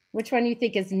 Which one do you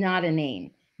think is not a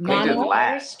name? Painted Lad.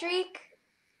 Hair Streak?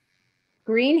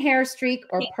 Green Hair Streak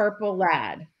or Purple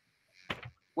Lad?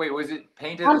 Wait, was it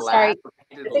Painted I'm Lad sorry. or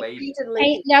Painted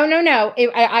Lady? No.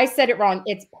 I said it wrong.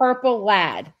 It's Purple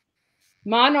Lad.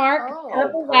 Monarch,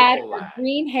 Purple Lad, or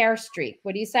Green Hair Streak.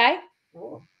 What do you say?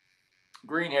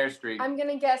 Green Hair Streak. I'm going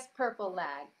to guess Purple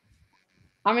Lad.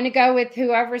 I'm going to go with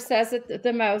whoever says it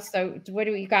the most. So what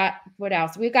do we got? What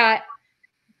else? We got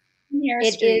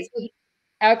it is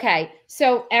okay.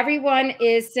 So everyone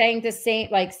is saying the same,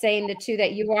 like saying the 2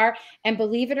 that you are. And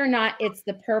believe it or not, it's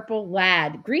the Purple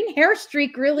Lad. Green Hair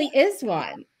Streak really is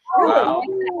one. Wow.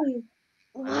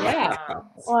 Yeah.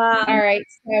 Wow. All right.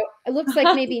 So it looks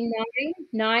like maybe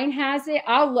 9 has it.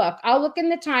 I'll look in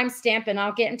the timestamp and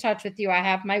I'll get in touch with you. I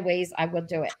have my ways. I will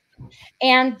do it.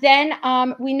 And then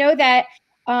we know that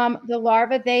the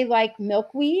larvae, they like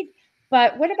milkweed.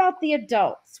 But what about the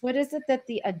adults? What is it that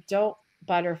the adult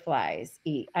butterflies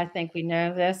eat? I think we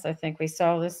know this. I think we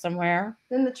saw this somewhere.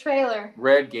 In the trailer.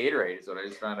 Red Gatorade is what I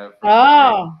just found out.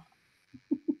 Oh.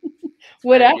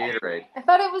 What else? Gatorade. I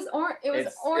thought it was orange.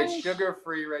 It's orange. It's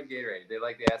sugar-free red Gatorade. They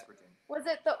like the aspartame. Was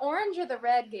it the orange or the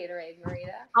red Gatorade,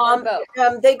 Marita?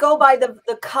 Both. They go by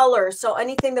the color. So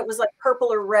anything that was like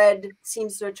purple or red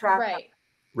seems to attract them.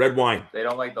 Red wine. They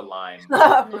don't like the lime.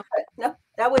 No,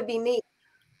 that would be neat.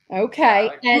 Okay.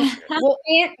 And well,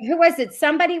 who was it?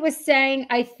 Somebody was saying,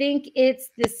 I think it's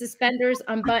the Suspenders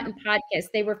Unbuttoned podcast.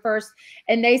 They were first,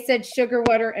 and they said sugar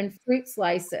water and fruit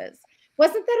slices.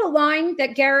 Wasn't that a line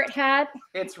that Garrett had?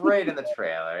 It's right in the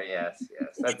trailer. Yes.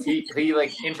 That's he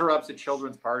like interrupts a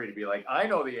children's party to be like, I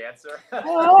know the answer.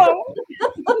 Oh.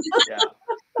 Yeah.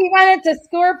 He wanted to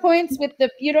score points with the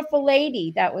beautiful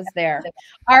lady that was there.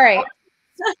 All right.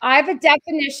 I have a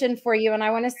definition for you, and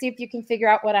I want to see if you can figure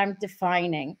out what I'm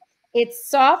defining. It's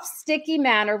soft, sticky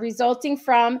matter resulting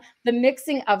from the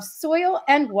mixing of soil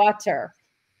and water.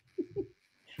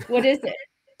 What is it?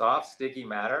 Soft, sticky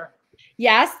matter?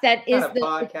 Yes, that is what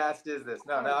kind of podcast is this?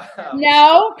 No.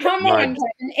 No, come on,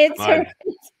 Kevin. It's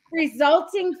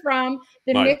resulting from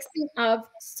the mixing of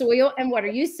soil and water.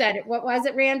 You said it. What was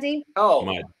it, Randy? Oh,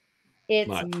 mud.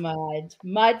 It's mud.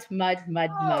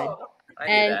 Oh,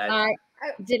 and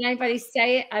did anybody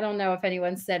say it? I don't know if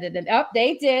anyone said it. Oh,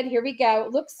 they did. Here we go.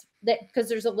 It looks that because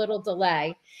there's a little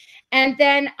delay. And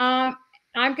then I'm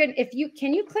going to,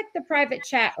 can you click the private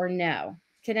chat or no?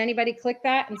 Can anybody click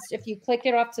that? And if you click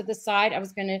it off to the side, I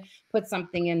was going to put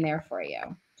something in there for you.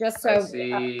 Just so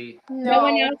no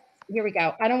one else. Here we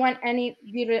go. I don't want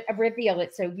you to reveal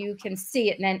it so you can see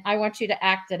it. And then I want you to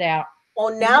act it out.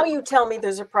 Well, now you tell me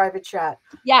there's a private chat.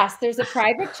 Yes, there's a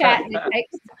private chat. And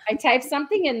I type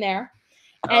something in there.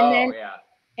 And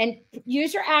and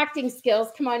use your acting skills.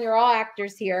 Come on, you're all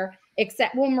actors here,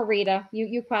 except Marita,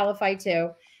 you qualify too.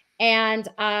 And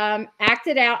act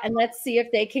it out, and let's see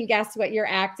if they can guess what you're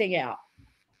acting out.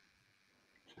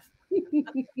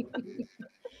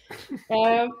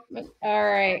 All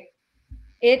right.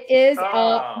 It is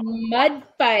a mud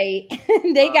fight.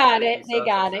 They got it.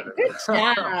 Good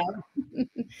job.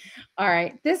 All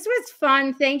right. This was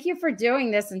fun. Thank you for doing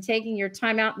this and taking your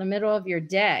time out in the middle of your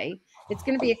day. It's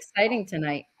going to be exciting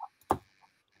tonight.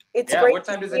 It's great. What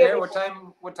time does it air? What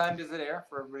time does it air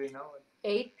for everybody to know?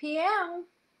 8 p.m.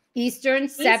 Eastern,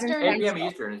 7 8 p.m.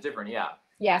 Eastern is different, yeah.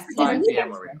 Yes. 5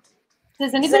 p.m.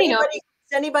 Does anybody know?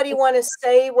 Does anybody want to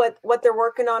say what they're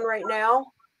working on right now?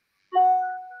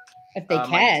 If they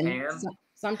can.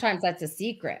 Sometimes that's a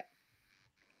secret.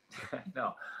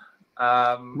 No.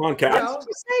 Come on, Kat. What did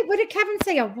you say? What did Kevin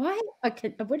say? A what?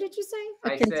 What did you say?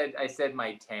 I said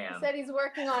my tan. He said he's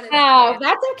working on it. Oh,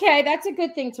 that's okay. That's a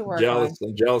good thing to work on.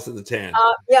 I'm jealous of the tan.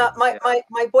 Yeah,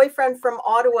 my boyfriend from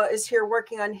Ottawa is here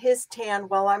working on his tan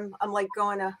while I'm like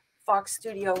going to Fox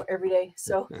Studio every day.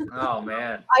 So oh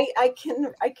man. I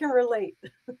can relate.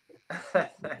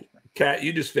 Kat,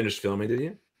 you just finished filming, did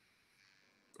you?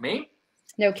 Me?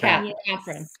 No, Kat, Yes.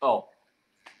 Kathryn. Oh.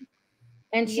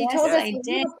 And she Yes, told us I a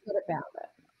did. little bit about it.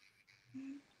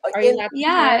 Are you allowed to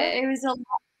Yeah, share? it was a lot of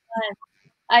fun.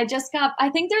 I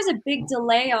think there's a big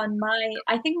delay on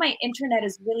I think my internet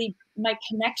is my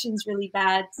connection's really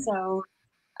bad, so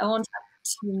I won't talk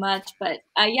too much. But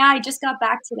yeah, I just got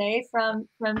back today from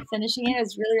finishing it. It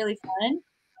was really, really fun.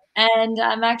 And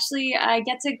I'm going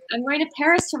to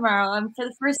Paris tomorrow. For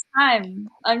the first time.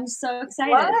 I'm so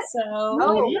excited. What? So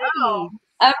Oh,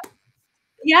 wow.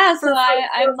 yeah, so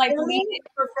I'm like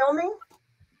for filming?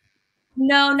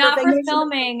 No, not for vacation?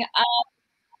 filming.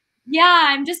 Yeah,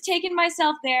 I'm just taking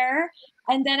myself there,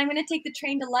 and then I'm gonna take the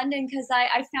train to London because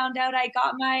I found out I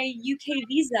got my UK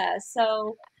visa.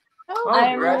 So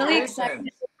I'm really excited,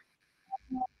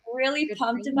 really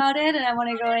pumped about it, and I want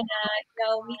to go and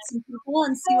meet some people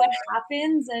and see what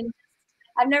happens. And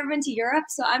I've never been to Europe,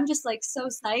 so I'm just like so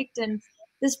psyched. And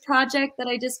this project that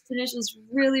I just finished was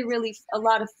really, really a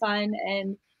lot of fun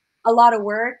and a lot of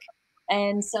work.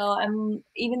 And so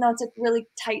even though it's a really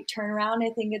tight turnaround,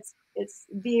 I think it's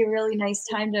be a really nice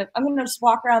time I'm going to just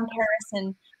walk around Paris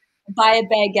and buy a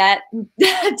baguette and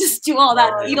just do all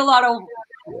that, eat a lot of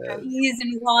cheese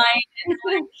and wine.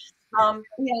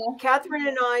 Kathryn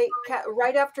and I,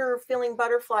 right after Feeling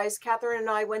Butterflies, Kathryn and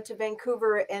I went to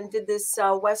Vancouver and did this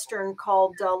Western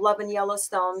called Love in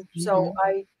Yellowstone. So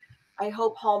I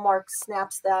hope Hallmark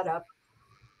snaps that up.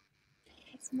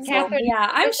 Kathryn, yeah,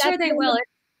 I'm sure they will.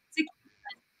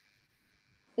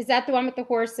 Is that the one with the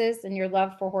horses and your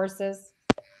love for horses?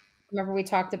 Remember we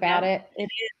talked about it? It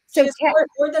is. So she's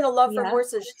more than a love for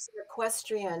horses. She's an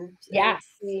equestrian. Yes.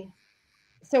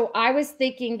 So I was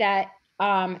thinking that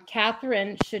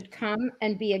Kathryn should come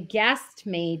and be a guest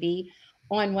maybe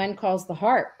on When Calls the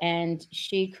Heart, and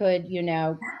she could,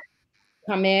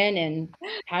 come in and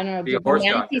I don't know, give the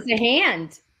Yankees a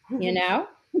hand,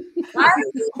 I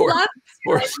would love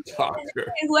horse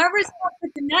doctor. Whoever's up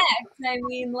with the next, I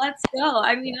mean, let's go.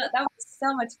 I mean, that was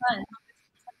so much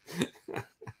fun.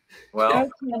 Well,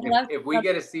 if we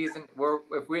get a season,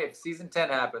 if season 10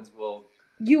 happens,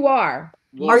 You are.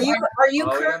 Are you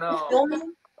currently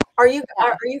filming? Are you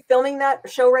filming that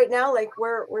show right now? Like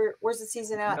where's the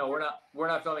season at? No, we're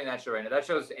not filming that show right now. That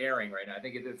show's airing right now. I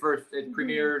think it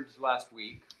premiered last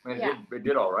week. It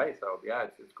did all right. So yeah,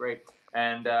 it's great.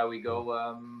 And we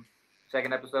go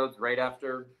second episodes right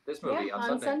after this movie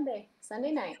on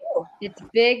Sunday night. It's a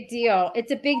big deal.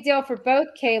 It's a big deal for both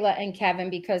Kayla and Kevin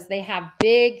because they have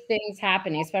big things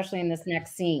happening, especially in this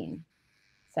next scene.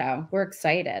 So we're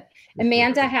excited.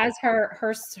 Amanda has her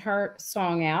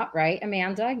song out, right?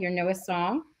 Amanda, your newest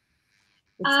song.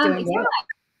 It's doing well.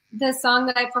 The song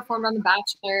that I performed on The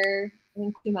Bachelor, I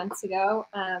think 2 months ago,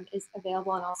 is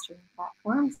available on all streaming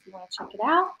platforms if you want to check it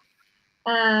out.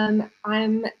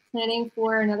 I'm planning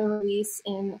for another release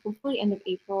in hopefully end of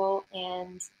April,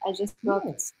 and I just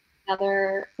booked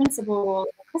another principal role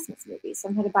in a Christmas movie. So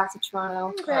I'm headed back to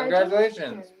Toronto.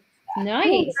 Congratulations. Nice.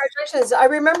 Congratulations. I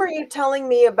remember you telling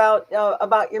me about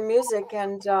your music,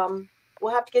 and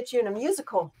we'll have to get you in a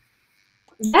musical.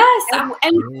 Yes.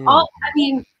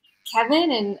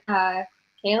 Kevin and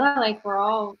Kayla, like we're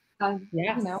all,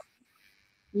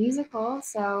 musical.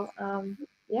 So,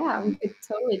 we could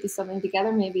totally do something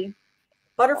together maybe.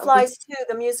 Butterflies 2,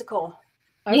 the musical.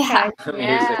 Okay. Yeah.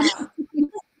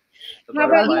 How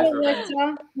about you,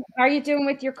 Alyssa? How are you doing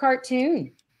with your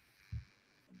cartoon?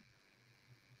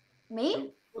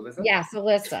 Me? Alyssa? Yes,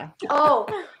 Alyssa. Oh,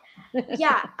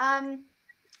 yeah.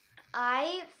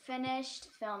 I finished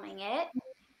filming it.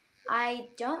 I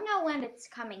don't know when it's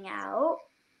coming out,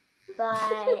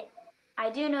 but I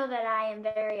do know that I am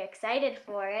very excited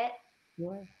for it.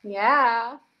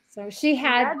 Yeah. So she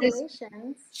had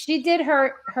she did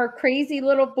her crazy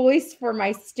little voice for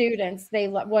my students.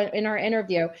 In our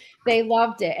interview, they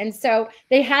loved it. And so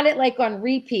they had it like on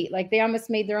repeat, like they almost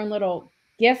made their own little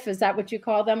GIF. Is that what you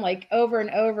call them? Like over and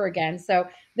over again. So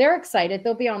they're excited.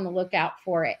 They'll be on the lookout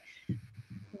for it.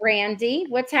 Randy,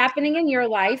 what's happening in your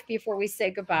life before we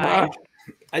say goodbye?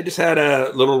 I just had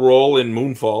a little role in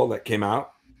Moonfall that came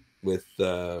out with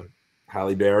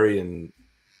Halle Berry and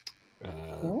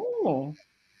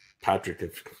Patrick.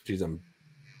 I'm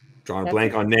drawing a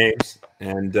blank on names,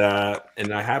 and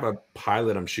I have a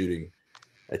pilot I'm shooting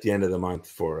at the end of the month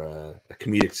for a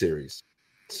comedic series.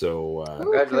 So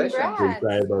congratulations! I'm pretty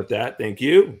excited about that. Thank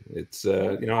you. It's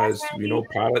as you know,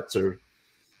 pilots are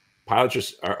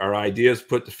ideas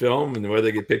put to film, and whether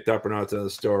they get picked up or not is another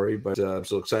story. But I'm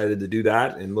so excited to do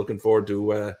that, and looking forward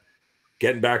to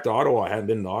getting back to Ottawa. I haven't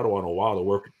been to Ottawa in a while to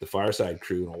work with the Fireside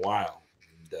crew in a while,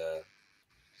 and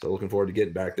so looking forward to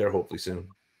getting back there hopefully soon.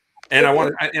 And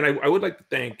I would like to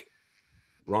thank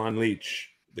Ron Leach,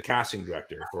 the casting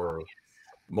director, for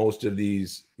most of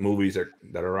these movies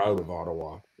that are out of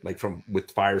Ottawa, like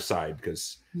with Fireside,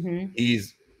 because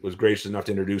he's was gracious enough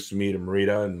to introduce me to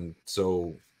Marita, and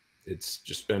so it's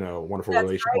just been a wonderful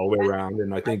relationship all the way around.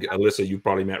 And I think Alyssa, you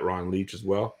probably met Ron Leach as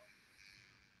well.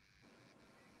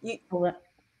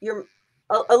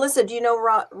 Alyssa, do you know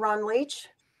Ron Leach?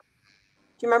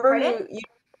 Do you remember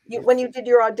you when you did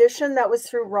your audition? That was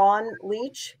through Ron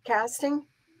Leach casting. Do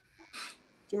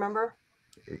you remember?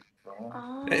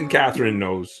 And Kathryn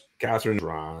knows. Kathryn's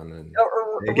Ron. And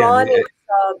again,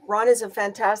 Ron is a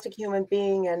fantastic human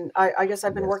being, and I guess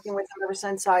I've been working with him ever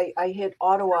since I hit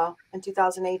Ottawa in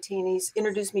 2018. He's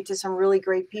introduced me to some really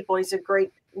great people. He's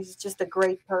just a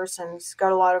great person. He's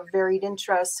got a lot of varied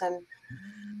interests, and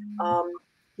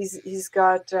he's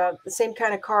got the same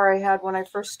kind of car I had when I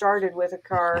first started with a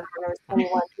car when I was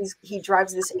 21. He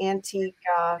drives this antique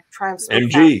Triumph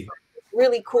MG.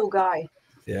 Really cool guy.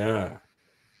 Yeah.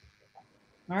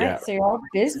 All right, so you're all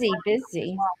busy.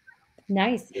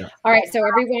 Nice. Yeah. All right, so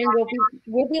everyone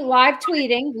we'll be live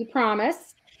tweeting, we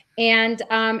promise. And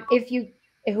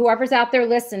whoever's out there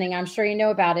listening, I'm sure you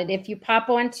know about it. If you pop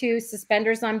onto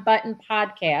Suspenders on Button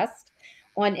podcast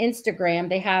on Instagram,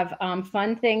 they have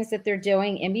fun things that they're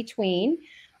doing in between.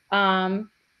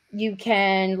 You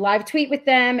can live tweet with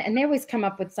them, and they always come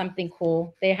up with something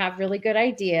cool. They have really good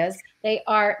ideas. They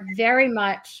are very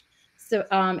much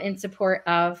in support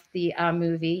of the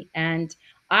movie, and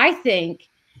I think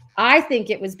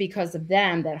it was because of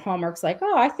them that Hallmark's like,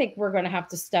 oh, I think we're going to have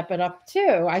to step it up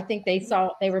too. I think they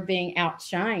saw they were being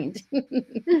outshined.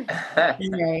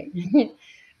 Right.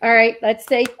 All right, let's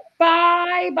say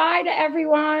bye to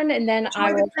everyone, and then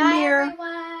I will. Bye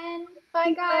everyone.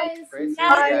 Bye guys.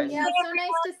 Bye. Yeah, so nice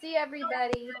to see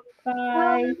everybody.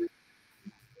 Bye.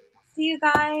 See you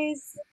guys.